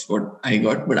 and that's what I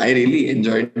got. But I really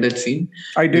enjoyed that scene.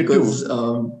 I did because,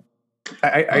 too.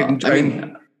 I enjoyed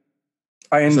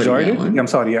it. I'm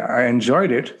sorry. I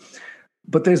enjoyed it.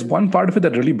 But there's one part of it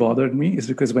that really bothered me is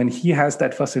because when he has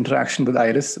that first interaction with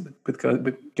Iris, with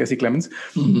Cassie Clemens,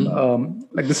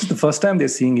 this is the first time they're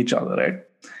seeing each other, right?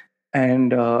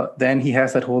 And then he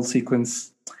has that whole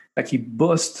sequence, he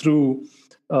bursts through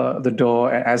the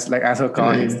door as her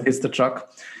car hits the truck,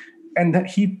 and that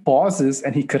he pauses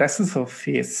and he caresses her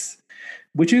face,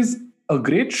 which is a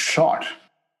great shot,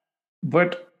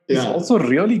 but it's also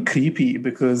really creepy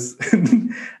because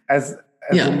as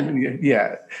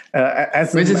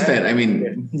which is fair. I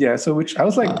mean, so which I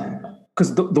was like,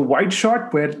 because the wide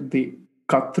shot where they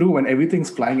cut through and everything's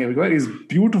flying everywhere is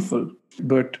beautiful,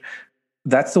 but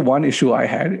that's the one issue I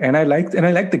had. And I liked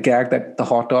the gag that the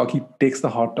hot dog, he takes the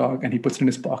hot dog and he puts it in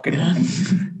his pocket and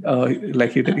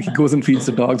he goes and feeds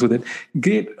the dogs with it.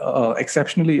 Great,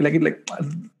 exceptionally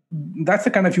that's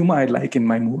the kind of humor I like in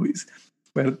my movies,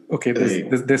 where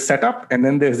there's setup and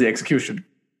then there's the execution,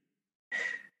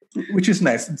 which is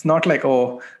nice. It's not like,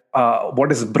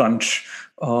 what is brunch?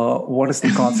 What is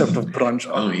the concept of brunch?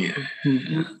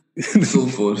 So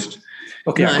forced.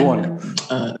 Okay, go on.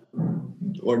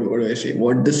 What do I say?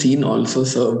 What the scene also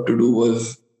served to do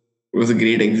was a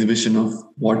great exhibition of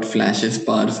what Flash's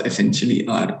powers essentially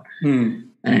are,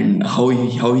 and how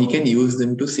he can use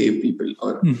them to save people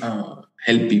or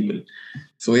help people.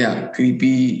 So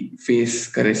creepy face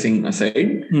caressing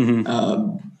aside,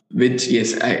 which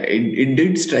it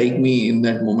did strike me in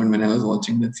that moment when I was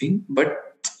watching that scene. But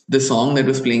the song that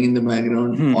was playing in the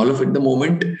background, all of it, the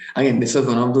moment, again, this was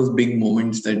one of those big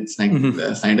moments that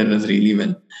Snyder does really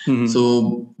well.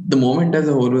 So the moment as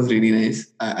a whole was really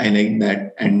nice. I like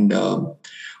that. And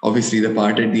obviously the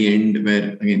part at the end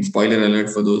where, again, spoiler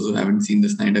alert for those who haven't seen the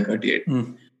Snyder Cut yet,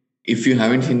 if you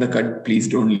haven't seen the cut, please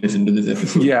don't listen to this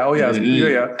episode. Yeah. Oh, yeah.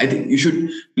 Yeah. I think you should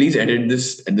please edit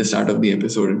this at the start of the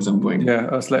episode at some point. Yeah.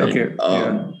 I was like, okay.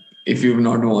 If you've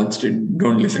not watched it,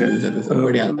 don't listen to this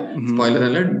episode. But spoiler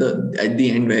alert, at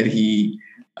the end where he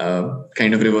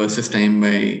kind of reverses time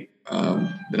by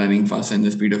running faster than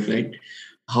the speed of light,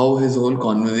 how his whole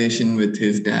conversation with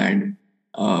his dad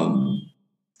kind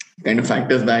of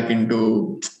factors back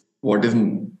into what is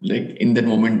like in that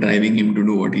moment driving him to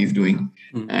do what he's doing,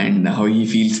 and how he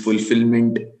feels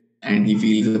fulfillment and he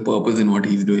feels the purpose in what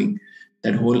he's doing.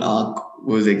 That whole arc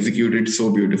was executed so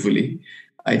beautifully.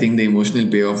 I think the emotional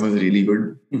payoff was really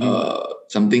good.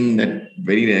 Something that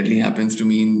very rarely happens to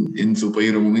me in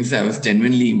superhero movies. I was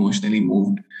genuinely emotionally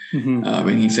moved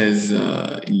when he says,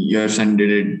 "Your son did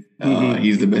it.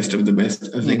 He's the best of the best."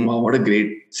 I was like, "Wow, what a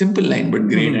great, simple line, but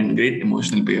great and great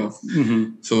emotional payoff."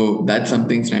 So that's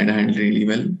something Snyder handled really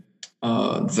well.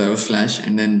 So that was Flash,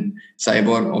 and then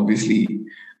Cyborg. Obviously,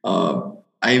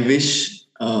 I wish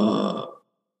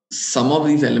some of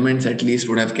these elements at least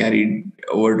would have carried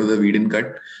over to the Whedon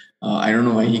cut. I don't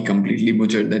know why he completely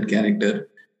butchered that character.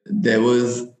 There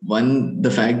was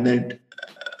the fact that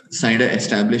Snyder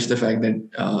established the fact that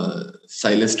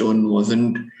Silas Stone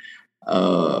wasn't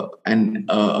a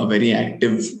very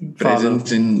active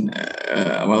presence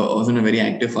wasn't a very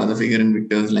active father figure in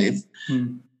Victor's life.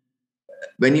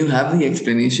 When you have the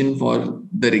explanation for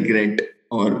the regret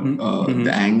or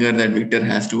the anger that Victor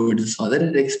has towards his father,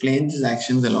 it explains his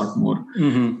actions a lot more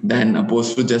than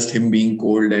opposed to just him being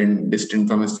cold and distant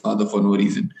from his father for no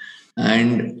reason.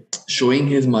 And showing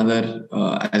his mother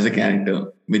as a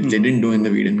character, which they didn't do in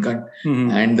the Whedon cut,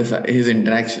 and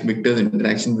Victor's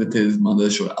interaction with his mother,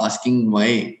 asking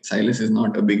why Silas is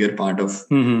not a bigger part of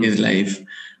his life.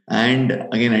 And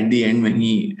again, at the end, when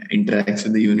he interacts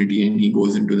with the Unity and he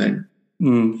goes into that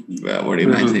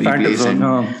imaginary place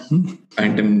and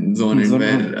Phantom Zone, and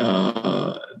where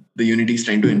the Unity is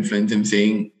trying to influence him,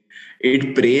 saying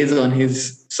it preys on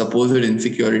his supposed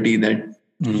insecurity that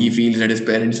he feels that his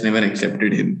parents never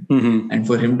accepted him. And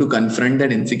for him to confront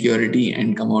that insecurity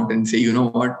and come out and say, you know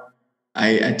what,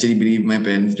 I actually believe my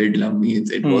parents did love me.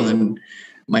 It wasn't,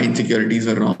 my insecurities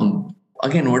were wrong.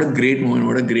 Again, what a great moment,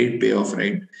 what a great payoff,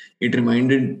 right? It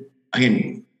reminded,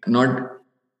 again,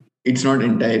 it's not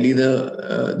entirely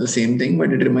the same thing,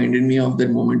 but it reminded me of that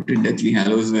moment in Deathly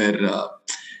Hallows where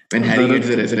when Harry gets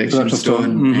the resurrection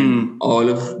stone and all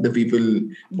of the people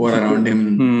who are around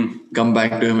him come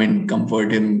back to him and comfort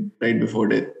him right before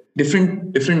death.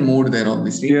 Different mood there,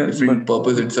 obviously. Different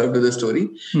purpose it served to the story.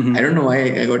 I don't know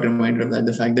why I got reminded of that.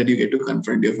 The fact that you get to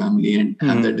confront your family and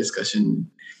have that discussion.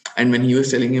 And when he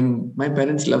was telling him, my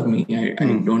parents love me, I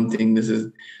don't think this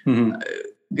is a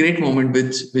great moment,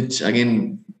 which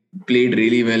again played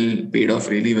really well, paid off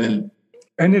really well.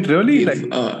 And it really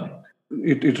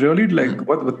it really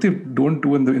what they don't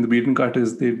do in the Whedon cut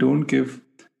is they don't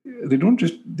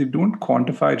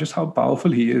quantify just how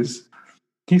powerful he is.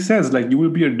 He says you will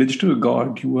be a digital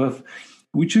god,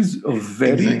 which is a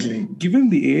very, given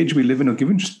the age we live in, or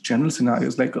given just general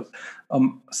scenarios,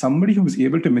 somebody who is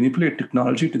able to manipulate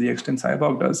technology to the extent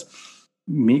Cyborg does,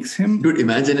 makes him... Dude,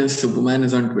 imagine if Superman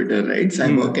is on Twitter, right?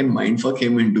 Cyborg can mindfuck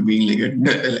him into being a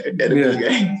terrible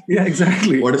guy. Yeah,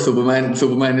 exactly. What if Superman is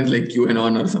like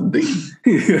QAnon or something?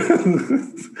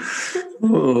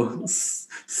 Oh,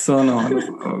 son on.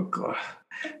 Oh, God.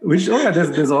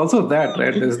 There's also that,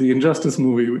 right? There's the Injustice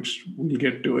movie, which we'll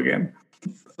get to again.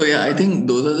 So yeah, I think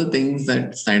those are the things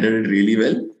that Snyder did really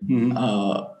well.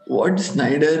 What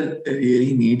Snyder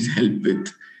really needs help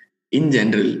with, in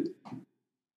general,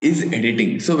 is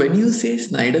editing. So when you say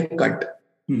Snyder cut,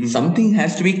 something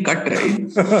has to be cut,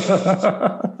 right?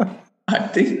 I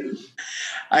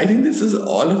think this is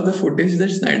all of the footage that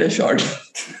Snyder shot.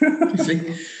 It's like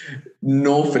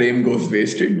no frame goes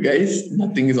wasted, guys.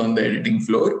 Nothing is on the editing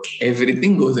floor.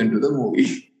 Everything goes into the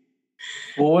movie.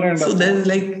 So there's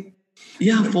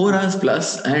 4 hours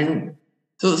plus, and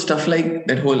so stuff like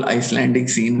that whole Icelandic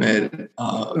scene where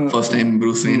first time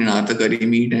Bruce Wayne and Arthur Curry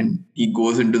meet and he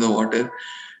goes into the water.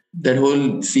 That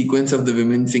whole sequence of the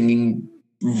women singing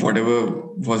whatever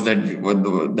was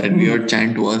that weird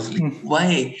chant was.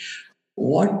 Why?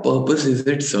 What purpose is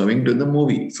it serving to the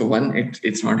movie? So one,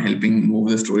 it's not helping move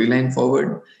the storyline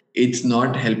forward. It's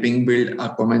not helping build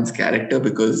Aquaman's character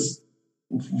because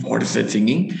what is that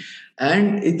singing?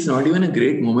 And it's not even a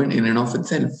great moment in and of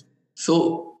itself.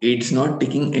 So it's not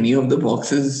ticking any of the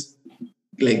boxes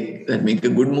that make a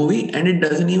good movie, and it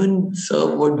doesn't even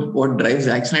serve what drives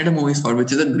Zack Snyder movies for,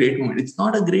 which is a great moment. It's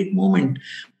not a great moment.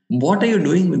 What are you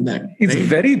doing with that? It's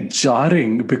very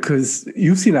jarring because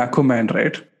you've seen Aquaman,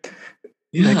 right?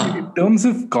 Like Yeah. in terms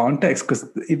of context, because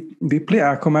they play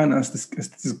Aquaman as this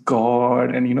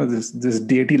god, and this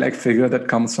deity-like figure that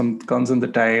comes in the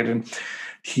tide, and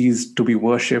he's to be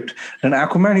worshipped. And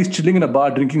Aquaman, he's chilling in a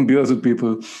bar drinking beers with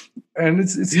people, and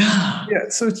it's Yeah.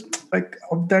 So it's like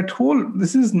that whole.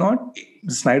 This is not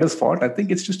Snyder's fault. I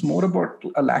think it's just more about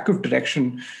a lack of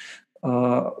direction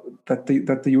that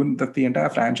the entire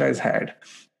franchise had.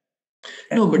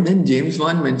 No, but then James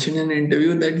Wan mentioned in an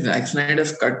interview that Zack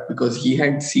Snyder's cut, because he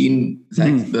had seen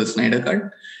the Snyder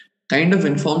cut, kind of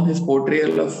informed his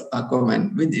portrayal of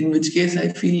Aquaman. In which case, I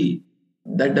feel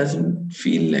that doesn't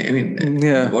feel like. I mean,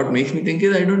 what makes me think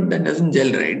is that doesn't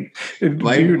gel, right?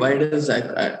 Why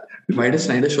does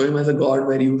Snyder show him as a god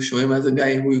where you show him as a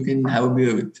guy who you can have a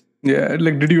beer with? Yeah,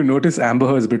 like did you notice Amber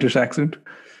Heard's British accent?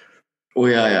 Oh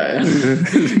yeah.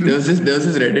 There was this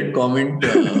Reddit comment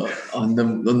on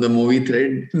the movie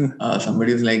thread.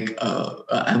 Somebody was like,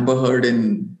 Amber Heard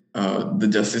in the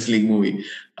Justice League movie.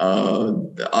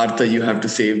 Arthur, you have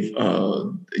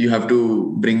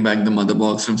to bring back the mother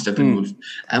box from Steppenwolf.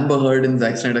 Amber Heard in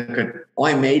Zack Snyder cut.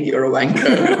 Oi mate, you're a wanker.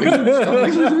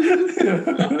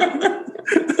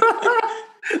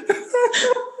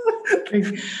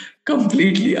 Like,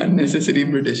 completely unnecessary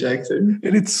British accent.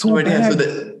 And it's so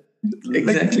bad.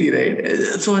 Exactly right.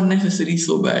 It's so unnecessary,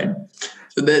 so bad.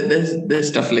 So there's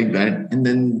stuff like that, and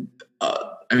then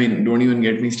don't even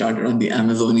get me started on the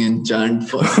Amazonian chant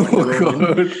for Wonder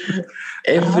Woman.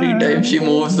 Every time she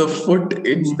moves the foot,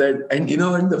 it's that. And you know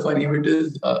what the funny bit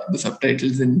is? The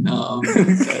subtitles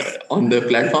on the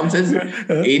platform says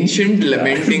 "Ancient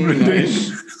Lamenting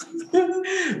Noise."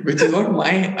 Which is what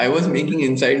I was making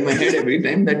inside my head every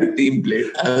time that theme played.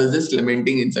 I was just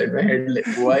lamenting inside my head, like,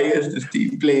 why is this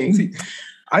theme playing? See,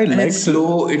 it's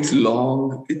slow, it's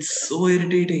long, it's so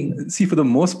irritating. See, for the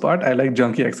most part, I like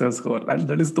Junkie XL's score. And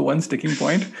that is the one sticking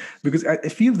point, because I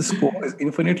feel the score is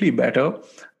infinitely better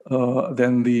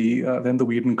than the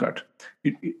Whedon cut.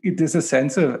 There's a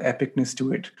sense of epicness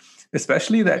to it,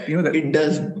 especially that that it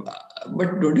does.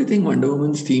 But don't you think Wonder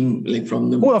Woman's theme, like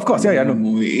from the of course,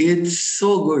 movie, it's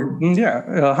so good.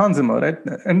 Yeah, Hans Zimmer, right?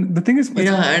 And the thing is,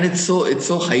 and it's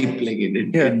so hype. Like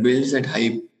it builds that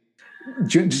hype.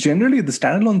 Generally, the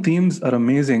standalone themes are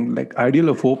amazing. Like Ideal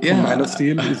of Hope from Man of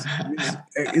Steel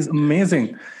is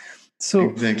amazing. So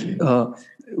exactly.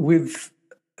 With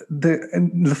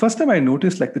the first time I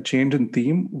noticed like the change in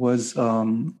theme was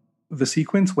the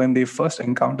sequence when they first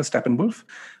encounter Steppenwolf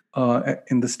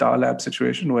in the Star Lab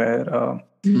situation where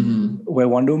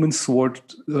Wonder Woman's sword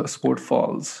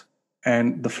falls.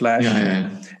 And the Flash,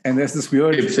 and there's this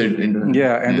weird,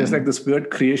 there's like this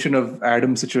weird creation of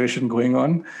Adam situation going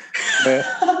on.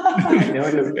 I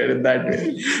never looked at it that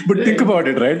way. But think about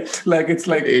it, right? Like it's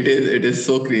like it is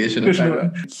so creation of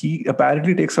Adam. He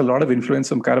apparently takes a lot of influence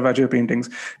from Caravaggio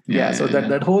paintings. So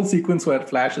that whole sequence where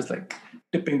Flash is like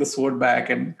tipping the sword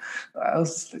back, and I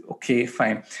was like, okay,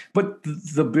 fine. But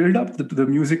the build up, the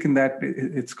music in that,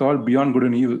 it's called Beyond Good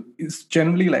and Evil, is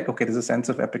generally like, okay, there's a sense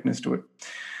of epicness to it.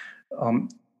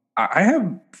 I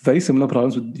have very similar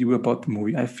problems with you about the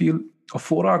movie. I feel a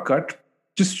 4-hour cut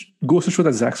just goes to show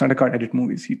that Zack Snyder can't edit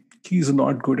movies. He's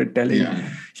not good at telling.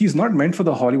 He's not meant for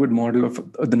the Hollywood model of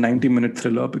the 90-minute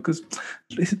thriller, because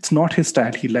it's not his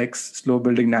style. He likes slow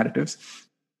building narratives.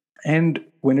 And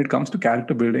when it comes to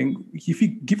character building, if he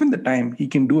given the time, he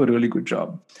can do a really good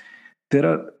job. There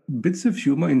are bits of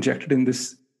humor injected in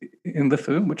the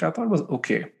film, which I thought was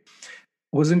okay.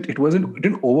 It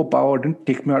didn't overpower, didn't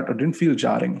take me out, or didn't feel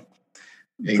jarring.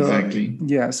 Exactly.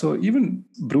 So even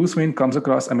Bruce Wayne comes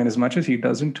across, I mean, as much as he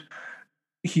doesn't,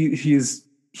 he has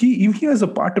a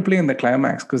part to play in the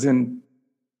climax, because in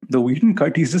the Whedon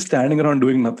cut, he's just standing around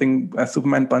doing nothing as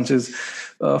Superman punches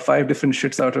 5 different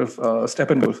shits out of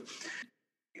Steppenwolf.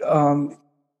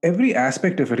 Every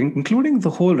aspect of it, including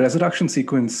the whole resurrection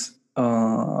sequence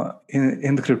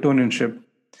in the Kryptonian ship,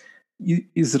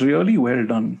 is really well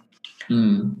done.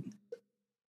 The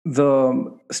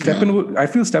Steppenwolf, I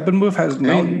feel Steppenwolf has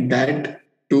now that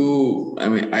too. I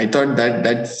mean, I thought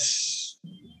that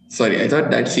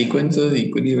sequence was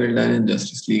equally well done in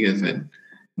Justice League as well.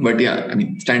 But yeah, I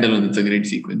mean, standalone, it's a great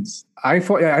sequence. I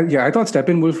thought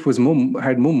Steppenwolf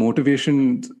had more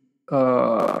motivation.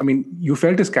 I mean, you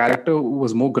felt his character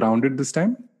was more grounded this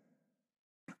time,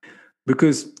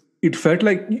 because it felt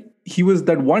like he was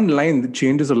that one line that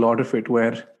changes a lot of it,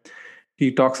 where he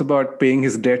talks about paying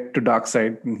his debt to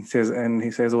Darkseid, and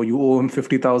he says, "Oh, you owe him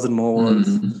 50,000 more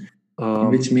worlds,"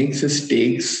 which makes his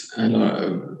stakes a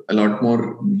lot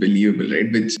more believable,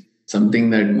 right? Which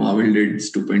something that Marvel did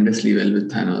stupendously well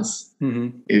with Thanos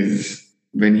is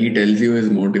when he tells you his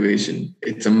motivation.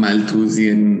 It's a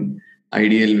Malthusian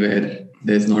ideal where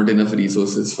there's not enough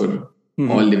resources for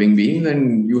all living beings,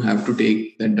 and you have to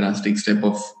take that drastic step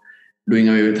of doing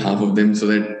away with half of them so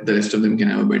that the rest of them can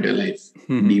have a better life.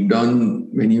 Deep down,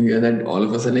 when you hear that, all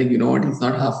of us are like, you know what, he's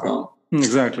not half wrong.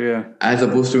 Exactly, yeah. As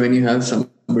opposed to when you have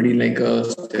somebody like a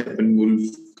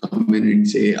Steppenwolf come in and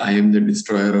say, I am the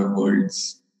destroyer of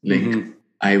worlds. Like,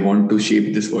 I want to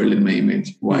shape this world in my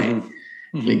image. Why?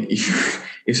 Like,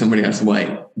 if somebody asks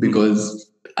why,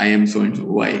 because I am so and so,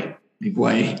 why? Like,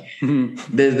 why?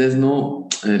 There's no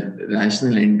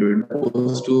rational end to it.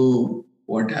 Opposed to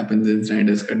what happens in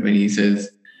Snyder's cut when he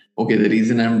says, okay, the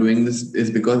reason I'm doing this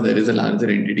is because there is a larger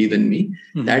entity than me.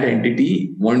 That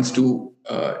entity wants to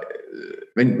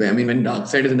when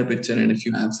Darkseid is in the picture, and if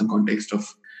you have some context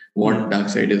of what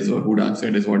Darkseid is or who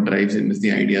Darkseid is, what drives him is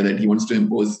the idea that he wants to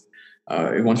impose,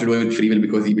 he wants to do it with free will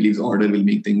because he believes order will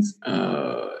make things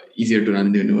easier to run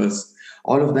in the universe.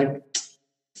 All of that,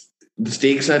 the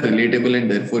stakes are relatable,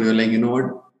 and therefore you're like, you know what?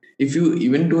 If you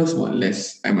even to a small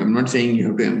less, I'm not saying you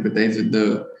have to empathize with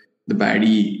the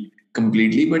baddie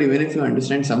completely, but even if you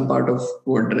understand some part of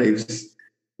what drives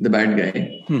the bad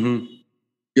guy,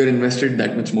 you're invested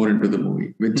that much more into the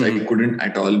movie, which I couldn't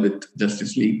at all with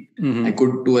Justice League. I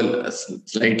could to a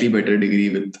slightly better degree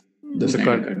with the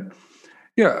Snyder Cut.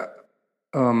 Yeah.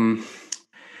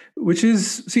 Which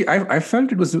is, see, I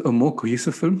felt it was a more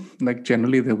cohesive film. Like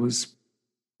generally there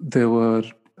were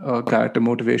character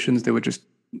motivations. They were just,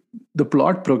 the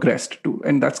plot progressed too.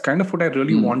 And that's kind of what I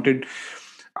really wanted.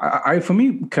 For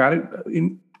me,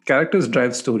 characters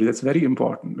drive story. That's very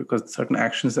important because certain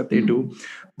actions that they do,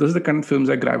 those are the kind of films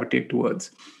I gravitate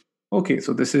towards. Okay,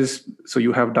 so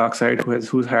you have Darkseid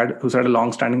who's had a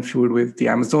long-standing feud with the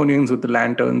Amazonians, with the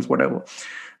Lanterns, whatever.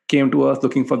 Came to Earth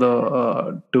looking for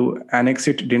to annex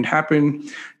it. Didn't happen.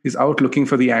 He's out looking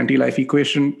for the anti-life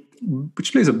equation,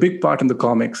 which plays a big part in the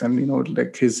comics. And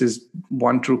like his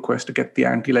one true quest to get the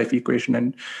anti-life equation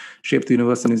and shape the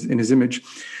universe in his image.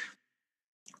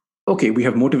 Okay, we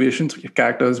have motivations, we have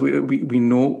characters. We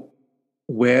know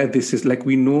where this is. Like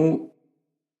we know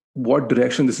what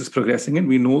direction this is progressing in.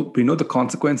 We know the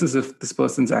consequences of this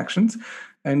person's actions,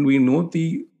 and we know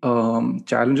the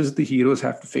challenges the heroes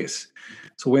have to face.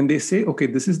 So when they say, okay,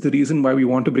 this is the reason why we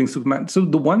want to bring Superman. So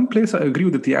the one place I agree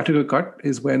with the theatrical cut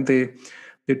is when they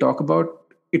talk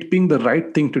about it being the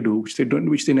right thing to do,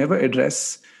 which they never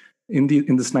address in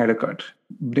the Snyder cut.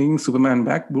 Bringing Superman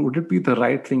back, would it be the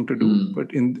right thing to do?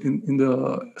 But in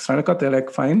the Snyder cut, they're like,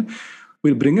 fine,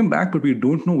 we'll bring him back, but we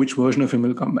don't know which version of him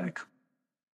will come back.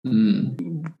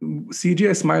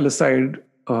 CGI smile aside,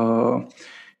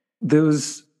 there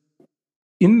was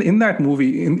in that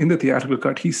movie, in the theatrical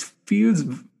cut, he feels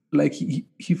like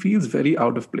he feels very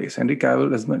out of place. Henry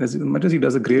Cavill, as much as he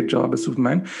does a great job as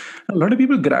Superman, a lot of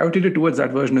people gravitated towards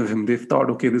that version of him. They thought,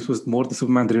 okay, this was more the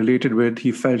Superman they related with.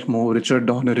 He felt more Richard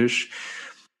Donner-ish.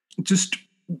 Just,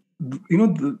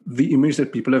 the image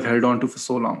that people have held on to for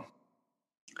so long.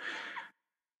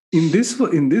 In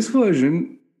this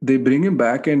version, they bring him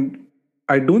back, and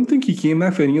I don't think he came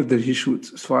back for any of the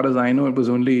reshoots. As far as I know, it was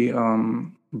only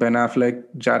Ben Affleck,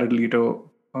 Jared Leto,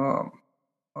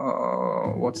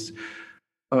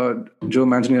 Joe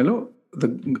Manganiello, the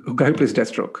guy who plays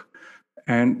Deathstroke.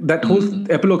 And that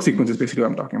whole epilogue sequence is basically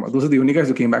what I'm talking about. Those are the only guys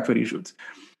who came back for reshoots.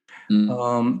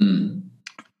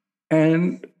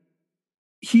 And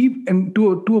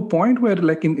to a point where,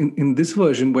 like in this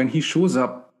version, when he shows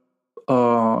up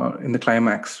in the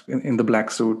climax in the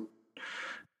black suit,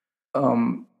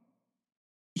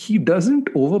 he doesn't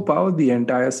overpower the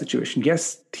entire situation.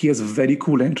 Yes, he has a very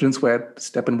cool entrance where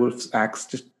Steppenwolf's axe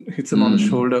just hits him on the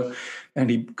shoulder, and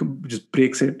he just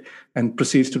breaks it and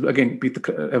proceeds to again beat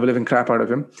the ever-living crap out of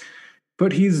him.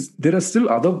 But there are still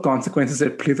other consequences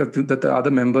at play that the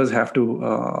other members have to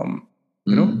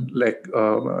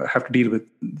have to deal with.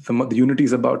 The unity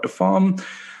is about to form.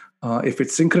 If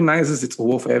it synchronizes, it's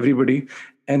over for everybody.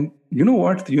 And you know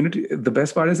what? The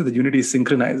best part is that the unity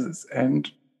synchronizes,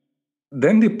 and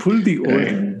then they pull the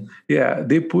oldest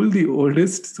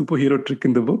superhero trick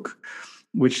in the book,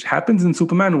 which happens in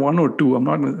Superman 1 or 2. I'm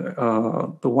not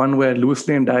the one where Lois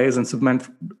Lane dies and Superman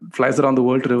flies around the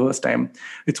world to reverse time.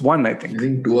 It's 1, I think. I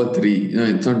think 2 or 3. No,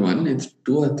 it's not 1. It's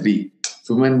 2 or 3.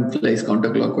 Superman flies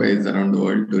counterclockwise around the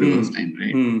world to reverse time,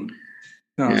 right?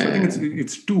 No, so I think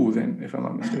it's 2 then, if I'm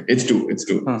not mistaken. It's 2. It's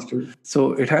 2.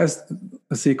 So it has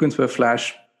a sequence where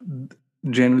Flash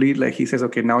generally, like, he says,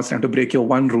 okay, now it's time to break your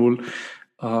one rule,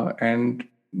 and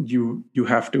you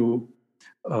have to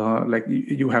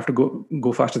you have to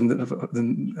go faster than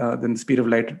the speed of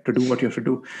light to do what you have to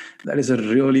do. That is a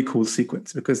really cool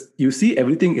sequence because you see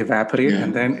everything evaporate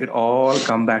and then it all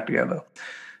come back together,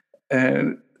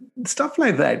 and stuff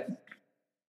like that.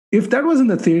 if that was in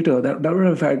the theater,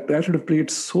 that should have played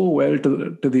so well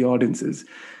to the audiences.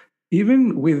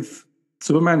 Even with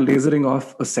Superman lasering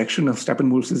off a section of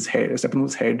Steppenwolf's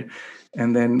head,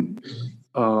 and then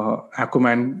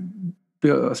Aquaman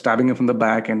stabbing him from the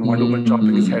back and Wonder Woman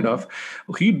chopping his head off.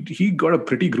 He got a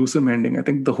pretty gruesome ending. I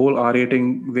think the whole R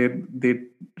rating, they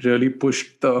really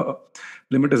pushed the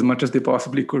limit as much as they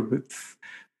possibly could with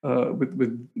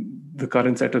the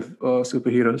current set of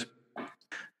superheroes.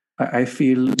 I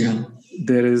feel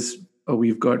there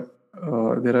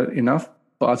are enough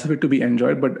parts of it to be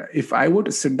enjoyed, but if I were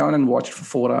to sit down and watch it for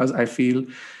 4 hours, I feel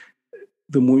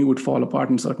the movie would fall apart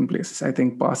in certain places. I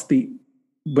think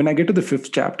when I get to the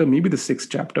 5th chapter, maybe the 6th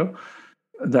chapter,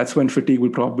 that's when fatigue will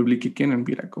probably kick in and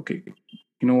be like, okay,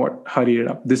 you know what, hurry it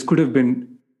up. This could have been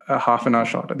a half an hour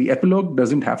shorter. The epilogue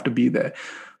doesn't have to be there.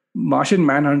 Martian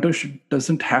Manhunter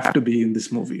doesn't have to be in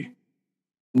this movie.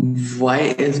 Why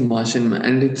is Martian Man?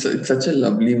 And it's such a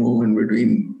lovely moment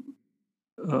between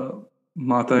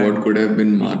Martha. What could have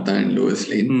been Martha and Lois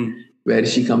Lane, where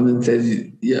she comes and says,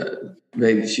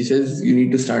 where she says, you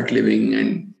need to start living,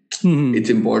 and it's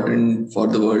important for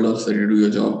the world also to do your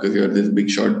job because you're this big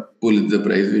shot Pulitzer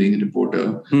Prize winning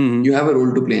reporter. You have a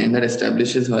role to play, and that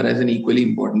establishes her as an equally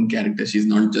important character. She's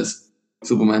not just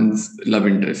Superman's love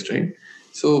interest, right?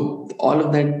 So all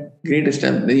of that great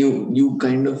establishment, you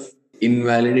kind of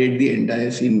invalidate the entire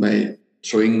scene by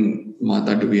showing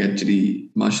Martha to be actually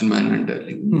Martian Manhunter.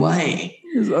 Like, why?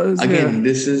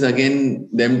 This is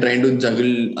them trying to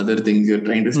juggle other things. You're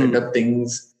trying to set up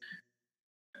things,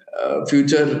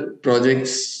 future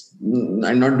projects,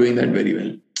 and not doing that very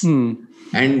well.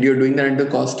 And you're doing that at the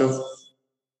cost of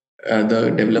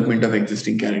the development of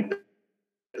existing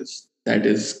characters. That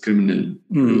is criminal.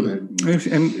 And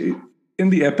in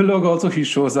the epilogue also, he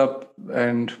shows up,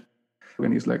 and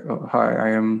when he's like, oh, hi, I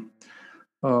am,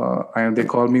 they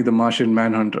call me the Martian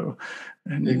Manhunter.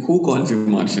 And like, who calls you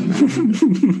Martian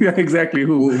Manhunter? Yeah, exactly.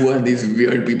 Who are these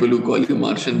weird people who call you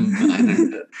Martian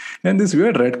Manhunter? And this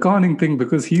weird retconning thing,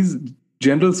 because he's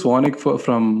General Swanwick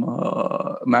from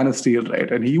Man of Steel,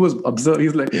 right? And he was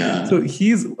so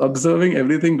he's observing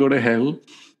everything go to hell.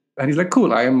 And he's like,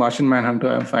 cool, I am Martian Manhunter,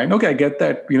 I'm fine. Okay, I get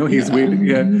that. He's waiting.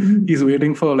 Yeah, he's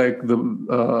waiting for like the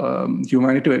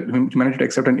humanity to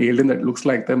accept an alien that looks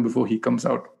like them before he comes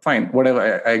out. Fine,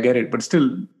 whatever, I get it, but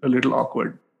still a little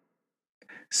awkward.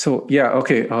 So yeah,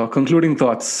 okay. Concluding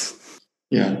thoughts.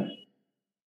 Yeah.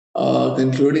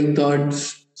 Concluding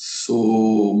thoughts.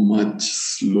 So much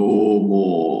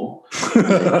slow-mo.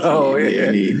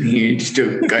 Really needs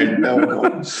to cut down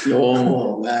on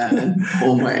slow-mo, man.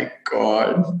 Oh my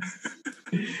god.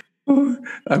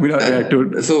 I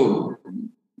mean, so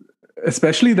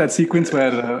especially that sequence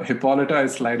where Hippolyta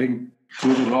is sliding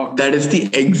through the rock. That is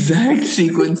the exact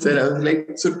sequence that I was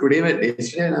like. So yesterday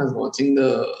when I was watching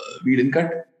the Whedon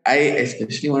cut, I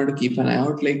especially wanted to keep an eye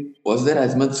out. Like, was there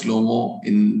as much slow-mo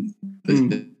in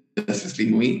the Justice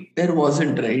League movie? There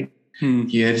wasn't, right?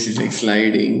 Here she's like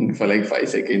sliding for like 5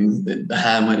 seconds, then the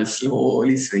hammer is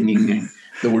slowly swinging and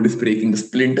the wood is breaking, the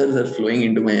splinters are flowing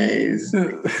into my eyes.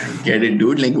 I get it,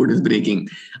 dude, like wood is breaking.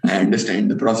 I understand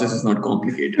the process is not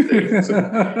complicated, right? So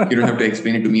you don't have to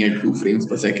explain it to me at 2 frames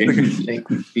per second. Like,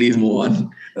 please move on.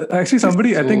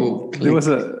 Actually, I think there was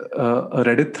a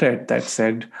Reddit thread that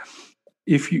said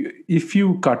if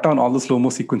you cut down all the slow-mo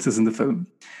sequences in the film,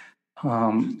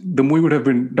 the movie would have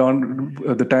been done,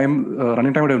 the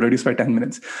running time would have reduced by 10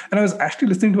 minutes. And I was actually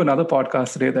listening to another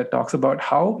podcast today that talks about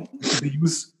how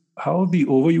the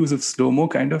overuse of slow-mo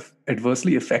kind of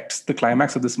adversely affects the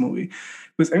climax of this movie.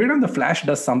 Because every time the Flash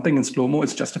does something in slow-mo,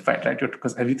 it's justified, right?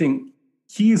 Because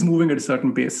he is moving at a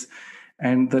certain pace.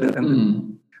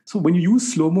 So when you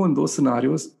use slow-mo in those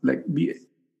scenarios, like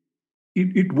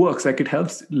it works, like it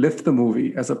helps lift the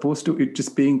movie as opposed to it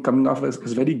just coming off as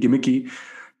very gimmicky.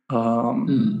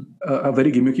 A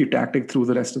very gimmicky tactic through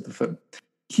the rest of the film.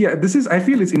 Yeah, I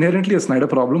feel it's inherently a Snyder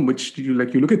problem, which you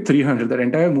look at 300, that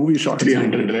entire movie shot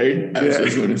 300, right? I was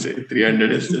just going to say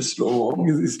 300 is just slow-mo.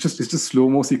 It's just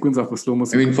slow-mo sequence after slow-mo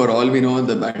sequence. I mean, for all we know,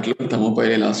 the Battle of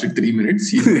Thermopylae lasted 3 minutes.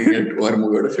 He's doing a 2-hour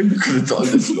movie out of it because it's all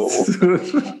just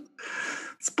slow-mo.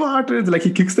 Spartans, like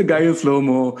he kicks the guy in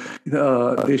slow-mo.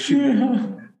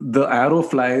 The arrow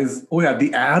flies. Oh yeah,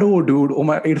 the arrow, dude. Oh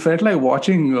my! It felt like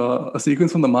watching a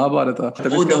sequence from the Mahabharata. The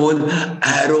whole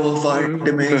arrow of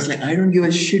Artemis. Like, I don't give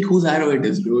a shit whose arrow it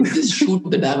is, dude. Just shoot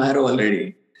the damn arrow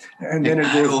already. And then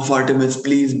arrow of Artemis,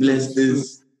 please bless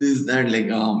this, that. Like,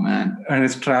 oh man. And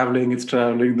it's traveling.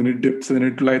 Then it dips, and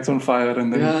then it lights on fire,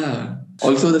 and then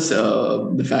Also,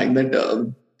 the fact that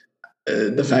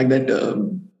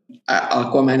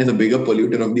Aquaman is a bigger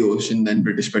polluter of the ocean than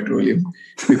British Petroleum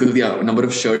because of the number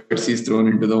of shirts he's thrown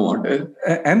into the water.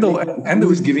 And the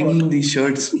Who is giving him these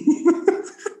shirts?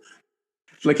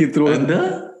 Like he throws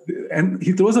And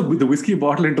he throws the whiskey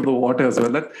bottle into the water as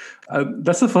well.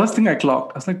 That's the first thing I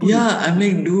clocked. I was like, dude, yeah, I'm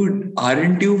like, dude,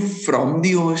 aren't you from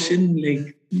the ocean?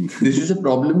 Like, this is a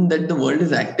problem that the world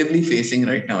is actively facing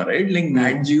right now, right? Like,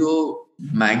 Nat Geo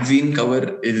magazine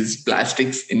cover is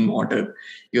plastics in water.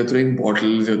 You're throwing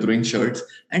bottles, you're throwing shirts.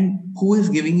 And who is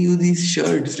giving you these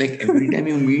shirts? Like, every time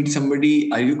you meet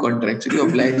somebody, are you contractually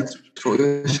obliged to throw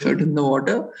your shirt in the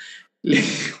water? Like,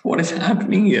 what is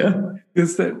happening here?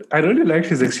 is that I really liked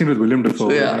his exchange with William Dafoe.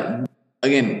 So, yeah,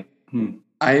 again,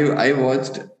 I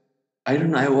watched. I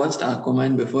don't know. I watched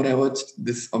Aquaman before I watched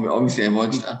this. Obviously, I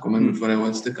watched Aquaman before I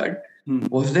watched the cut.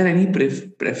 Was there any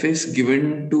preface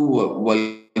given to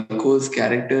Volko's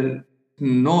character?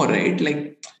 No, right?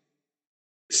 Like,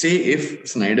 say if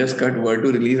Snyder's cut were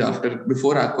to release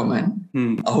before Aquaman,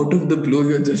 out of the blue,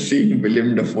 you're just seeing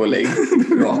William Dafoe like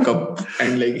rock up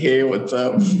and like, hey, what's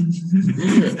up?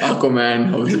 Aquaman,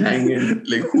 how's it hanging?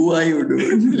 Like, who are you,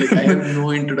 dude? Like, I have no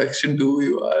introduction to who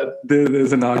you are.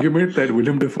 There's an argument that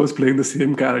William Dafoe is playing the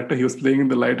same character he was playing in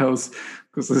The Lighthouse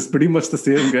because it's pretty much the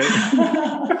same guy.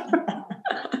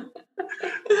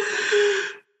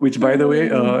 Which, by the way,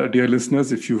 dear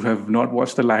listeners, if you have not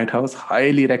watched The Lighthouse,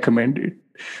 highly recommend it.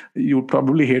 You would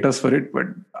probably hate us for it, but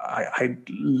I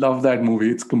love that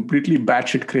movie. It's completely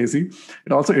batshit crazy.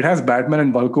 It has Batman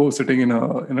and Vulko sitting in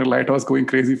a lighthouse going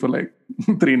crazy for like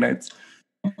 3 nights.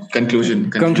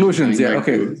 Conclusions. Yeah.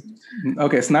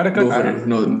 Okay. Snyder Cut. Go for it.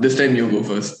 No, this time you go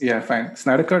first. Yeah, fine.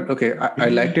 Snyder Cut. Okay, I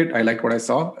liked it. I liked what I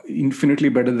saw. Infinitely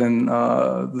better than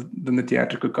the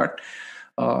theatrical cut.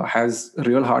 Has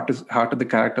real heart to the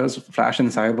characters. Flash and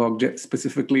Cyborg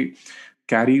specifically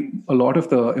carry a lot of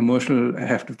the emotional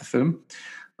heft of the film.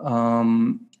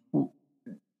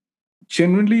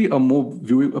 Genuinely a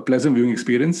pleasant viewing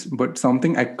experience, but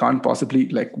something I can't possibly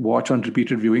like watch on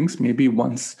repeated viewings, maybe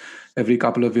once every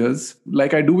couple of years,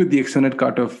 like I do with the extended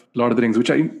cut of Lord of the Rings, which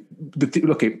I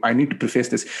need to preface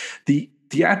this. The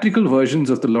theatrical versions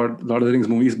of the Lord of the Rings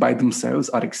movies by themselves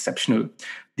are exceptional.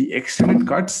 The extended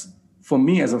cuts, for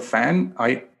me as a fan,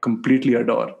 I completely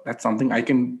adore. That's something I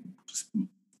can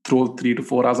throw 3 to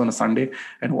 4 hours on a Sunday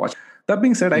and watch. That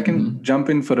being said, I can jump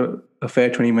in for a fair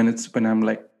 20 minutes when I'm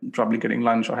like probably getting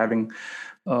lunch or having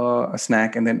a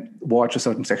snack, and then watch a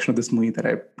certain section of this movie that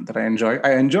I enjoy.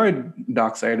 I enjoyed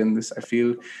Darkseid in this. I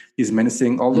feel he's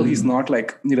menacing, although he's not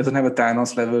like, he doesn't have a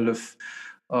Thanos level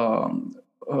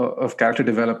of character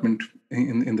development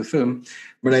in the film.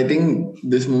 But I think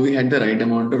this movie had the right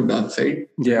amount of Darkseid.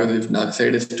 Yeah. Because if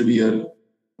Darkseid is to be your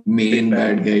main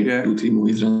bad guy 2-3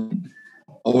 movies run,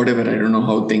 or whatever, I don't know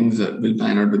how things will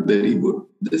pan out with the reboot.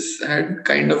 This had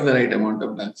kind of the right amount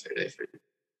of Darkseid, I feel.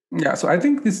 Yeah, so I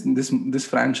think this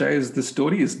franchise, this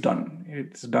story is done.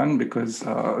 It's done because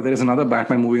there is another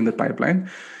Batman movie in the pipeline,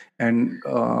 and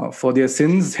for their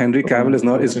sins, Henry Cavill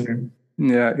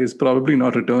is probably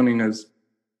not returning as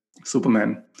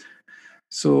Superman.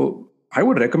 So I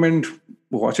would recommend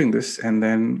watching this and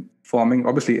then forming.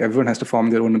 Obviously, everyone has to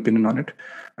form their own opinion on it.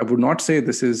 I would not say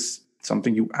this is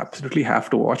something you absolutely have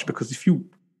to watch, because if you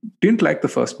didn't like the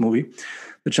first movie,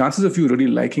 the chances of you really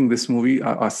liking this movie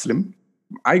are slim.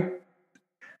 I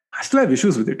still have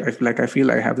issues with it. I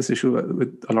feel I have this issue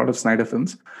with a lot of Snyder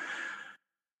films,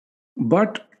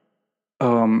 but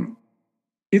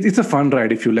it's a fun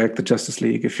ride if you like the Justice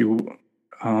League. If you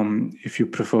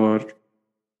prefer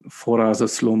 4 hours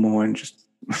of slow mo and just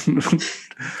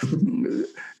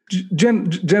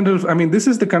general. I mean, this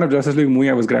is the kind of Justice League movie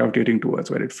I was gravitating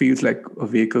towards, where it feels like a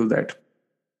vehicle that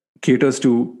caters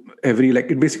to every,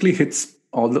 like, it basically hits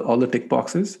all the tick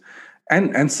boxes.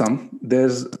 And some,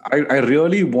 I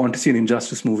really want to see an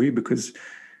Injustice movie, because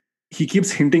he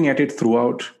keeps hinting at it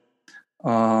throughout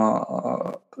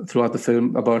the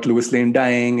film about Lois Lane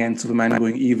dying and Superman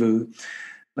going evil.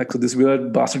 Like, so this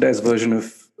weird bastardized version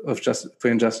of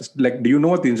Injustice. Like, do you know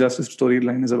what the Injustice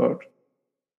storyline is about?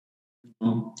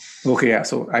 Okay, yeah.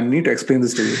 So I need to explain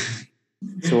this to you.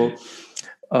 So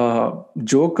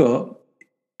Joker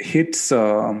hits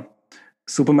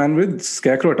Superman with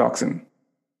scarecrow toxin.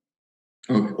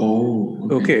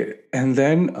 Okay. And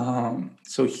then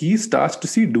so he starts to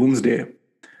see Doomsday,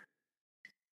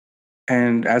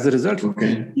 and as a result,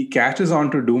 he catches on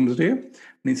to Doomsday, and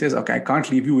he says, "Okay, I can't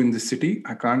leave you in this city.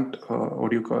 I can't. What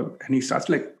do you call?" And he starts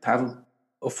to like have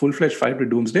a full-fledged fight with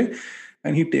Doomsday,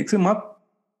 and he takes him up.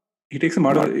 He takes him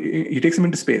out. He takes him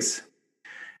into space.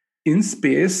 In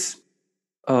space,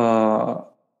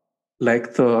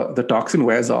 like the toxin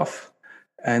wears off,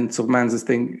 And Superman's this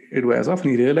thing, it wears off,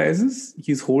 and he realizes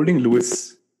he's holding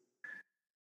Lois.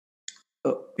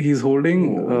 He's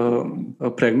holding a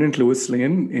pregnant Lois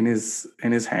Lane in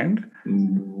his hand.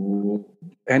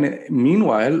 And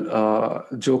meanwhile,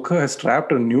 Joker has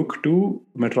strapped a nuke to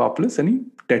Metropolis and he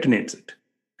detonates it.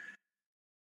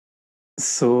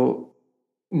 So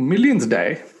millions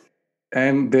die,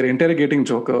 and they're interrogating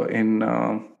Joker in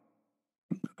a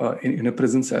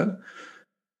prison cell.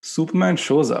 Superman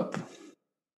shows up,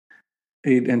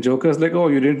 and Joker's like, "Oh,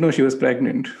 you didn't know she was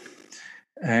pregnant,"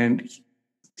 and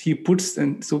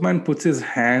Superman puts his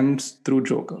hands through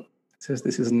Joker. Says,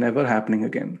 "This is never happening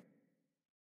again."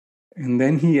 And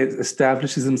then he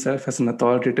establishes himself as an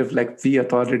authoritative, like the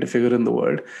authoritative figure in the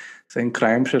world, saying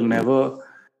crime shall never.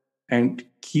 And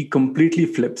he completely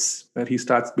flips, where he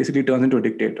basically turns into a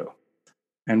dictator.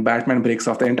 And Batman breaks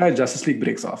off. The entire Justice League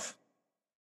breaks off.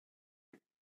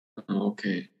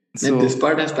 Okay. So, this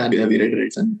part has have you read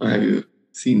Red Sun? Or have you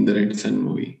seen the Red Sun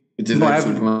movie? Which is like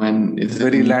Superman is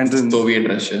in Soviet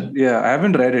Russia. Yeah, I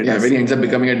haven't read it. Yeah, where he ends up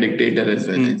becoming a dictator as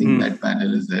well. I think that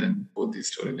panel is there in both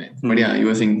these storylines. But yeah, you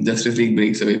were saying Justice League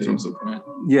breaks away from Superman.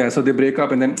 Yeah, so they break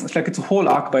up, and then it's a whole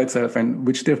arc by itself, and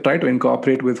which they've tried to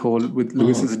incorporate with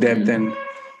Lois's death and.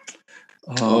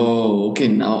 Okay.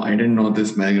 Now I didn't know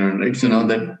this background, right? So now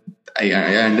that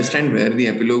I understand where the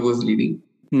epilogue was leading.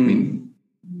 I mean,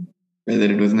 whether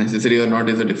it was necessary or not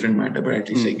is a different matter, but at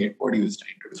least I get what he was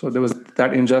trying to do. So there was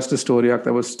that Injustice story arc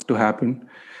that was to happen.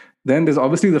 Then there's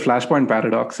obviously the Flashpoint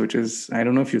paradox, which is, I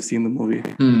don't know if you've seen the movie.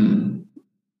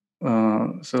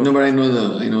 No, but I know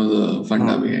the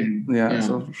funda behind. Yeah,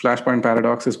 so Flashpoint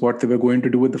paradox is what they were going to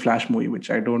do with the Flash movie,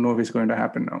 which I don't know if it's going to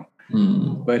happen now.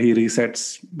 Where he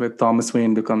resets, with Thomas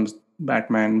Wayne becomes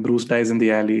Batman, Bruce dies in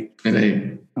the alley,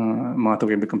 right. Martha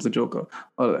Wayne becomes the Joker.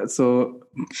 So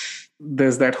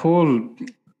there's that whole.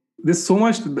 There's so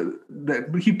much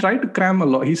that he tried to cram a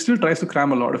lot. He still tries to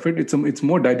cram a lot of it. It's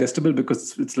more digestible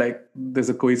because it's like there's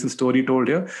a cohesive story told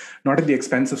here, not at the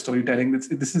expense of storytelling.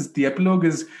 The epilogue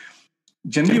is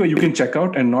generally where you can check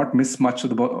out and not miss much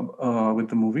with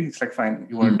the movie. It's like, fine,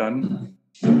 you are done.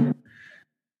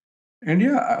 And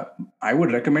yeah, I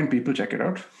would recommend people check it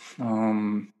out,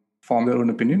 form their own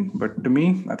opinion. But to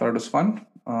me, I thought it was fun.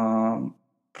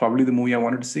 Probably the movie I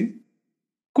wanted to see.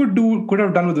 Could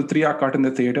have done with the 3-hour cut in the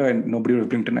theater and nobody would have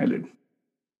blinked an eyelid.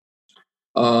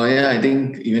 Yeah, I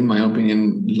think even my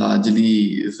opinion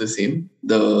largely is the same.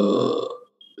 The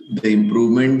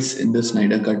improvements in the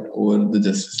Snyder cut over the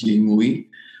Justice League movie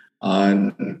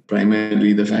are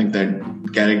primarily the fact that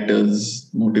characters'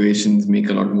 motivations make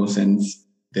a lot more sense.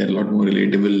 They're a lot more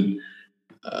relatable.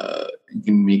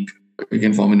 You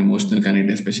can form an emotional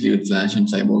connect, especially with Flash and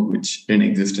Cyborg, which didn't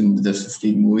exist in the Justice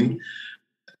League movie.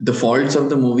 The faults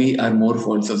of the movie are more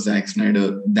faults of Zack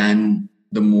Snyder than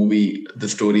the movie, the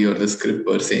story, or the script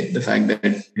per se. The fact that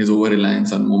his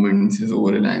over-reliance on moments, his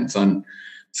over-reliance on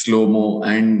slow-mo,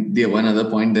 and the one other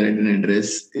point that I didn't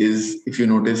address is, if you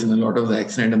notice in a lot of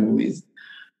Zack Snyder movies,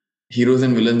 heroes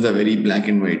and villains are very black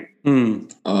and white.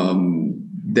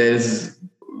 There's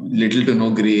little to no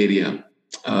gray area.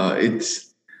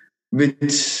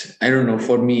 Which, I don't know,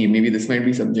 for me, maybe this might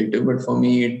be subjective, but for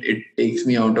me, it takes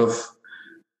me out of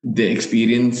the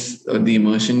experience or the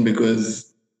immersion,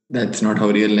 because that's not how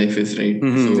real life is, right?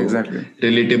 So exactly.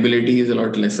 Relatability is a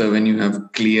lot lesser when you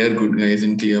have clear good guys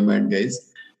and clear bad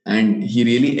guys. And he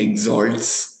really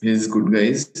exalts his good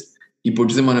guys. He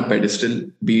puts them on a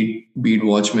pedestal, be it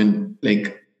Watchmen,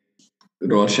 like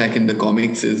Rorschach in the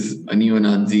comics is a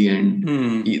neo-Nazi,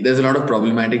 and there's a lot of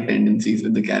problematic tendencies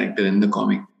with the character in the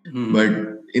comic.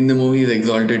 But in the movie, he's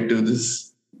exalted to this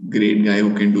great guy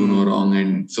who can do no wrong,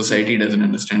 and society doesn't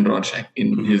understand Rorschach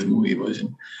in his movie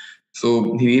version.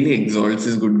 So he really exalts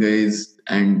his good guys,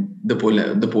 and the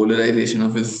polarization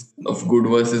of good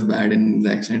versus bad in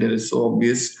Zack Snyder is so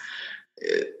obvious.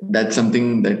 That's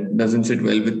something that doesn't sit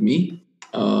well with me,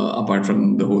 apart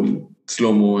from the whole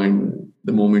slow-mo and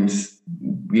the moments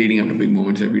leading up to big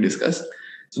moments that we discussed.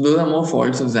 So those are more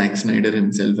faults of Zack Snyder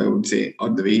himself, I would say, or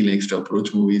the way he likes to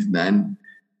approach movies than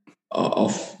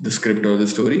of the script or the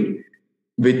story,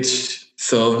 which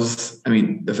serves,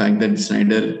 the fact that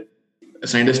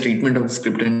Snyder's treatment of the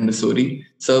script and the story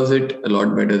serves it a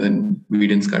lot better than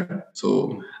Whedon's cut.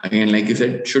 So again, like you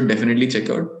said, should definitely check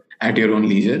out at your own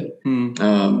leisure.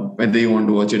 Whether you want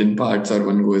to watch it in parts or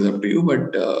one go is up to you.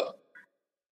 But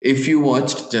if you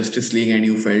watched Justice League and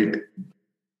you felt,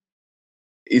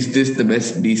 is this the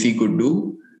best DC could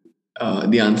do?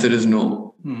 The answer is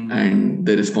no. And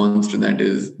the response to that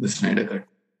is the Snyder cut.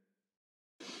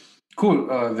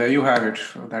 Cool. There you have it.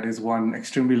 That is one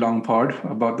extremely long pod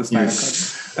about the Snyder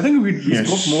cut. I think we Yes.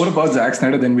 spoke more about Zack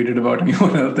Snyder than we did about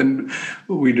anyone else than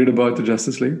we did about the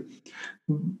Justice League.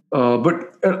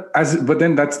 But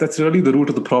then that's really the root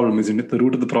of the problem, isn't it? The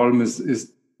root of the problem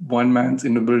is one man's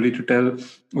inability to tell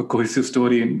a cohesive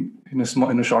story in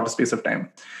a shorter space of time.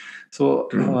 So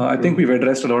I think we've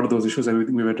addressed a lot of those issues. I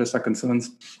think we've addressed our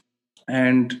concerns,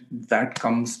 and that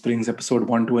brings episode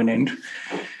 1 to an end.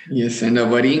 Yes, and a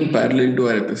worrying parallel to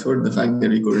our episode, the fact that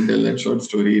we couldn't tell that short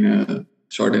story in a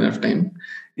short enough time.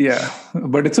 Yeah,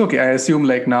 but it's okay. I assume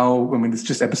now, I mean, it's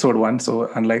just episode 1. So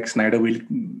unlike Snyder, we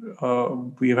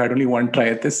have had only one try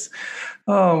at this.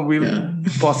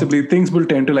 Possibly things will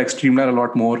tend to streamline a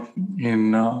lot more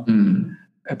in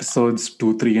episodes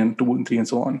 2, 3, and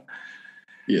so on.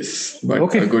 Yes,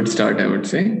 but a good start, I would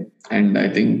say. And I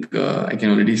think I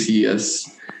can already see us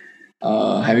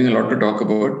having a lot to talk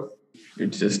about.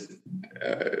 It's just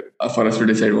for us to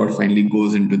decide what finally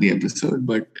goes into the episode,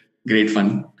 but great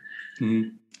fun.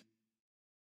 Mm-hmm.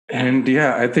 And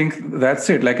yeah, I think that's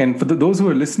it. And for those who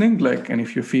are listening, and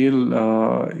if you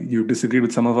feel you disagree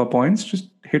with some of our points, just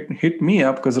hit me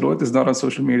up, because Rohit is not on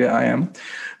social media. I am.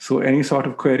 So any sort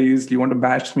of queries you want to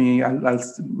bash me, I'll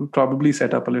probably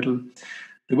set up a little.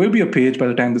 There will be a page by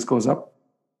the time this goes up,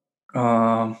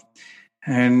 and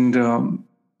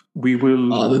we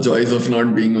will. The joys of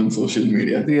not being on social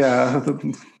media. Yeah,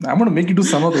 I'm going to make you do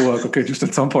some of the work. Okay, just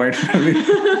at some point.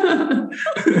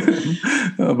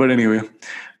 But anyway.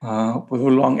 We have a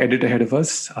long edit ahead of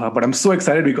us, but I'm so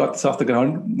excited we got this off the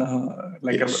ground.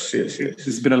 Yes.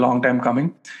 It's been a long time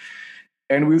coming,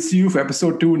 and we'll see you for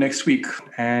episode 2 next week.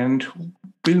 And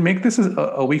we'll make this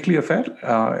a weekly affair.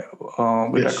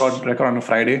 We'll record on a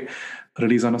Friday,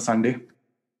 release on a Sunday.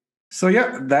 So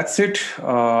yeah, that's it.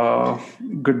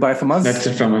 Goodbye from us. That's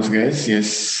it from us, guys.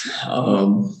 Yes,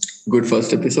 good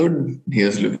first episode.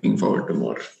 Here's looking forward to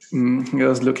more.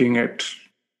 Here's looking at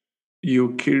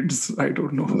you kids. I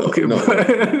don't know. No, okay. No. Okay,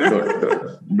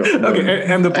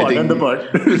 and the pod.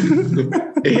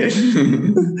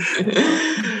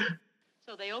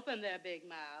 So they opened their big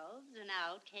mouths, and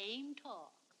out came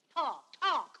talk.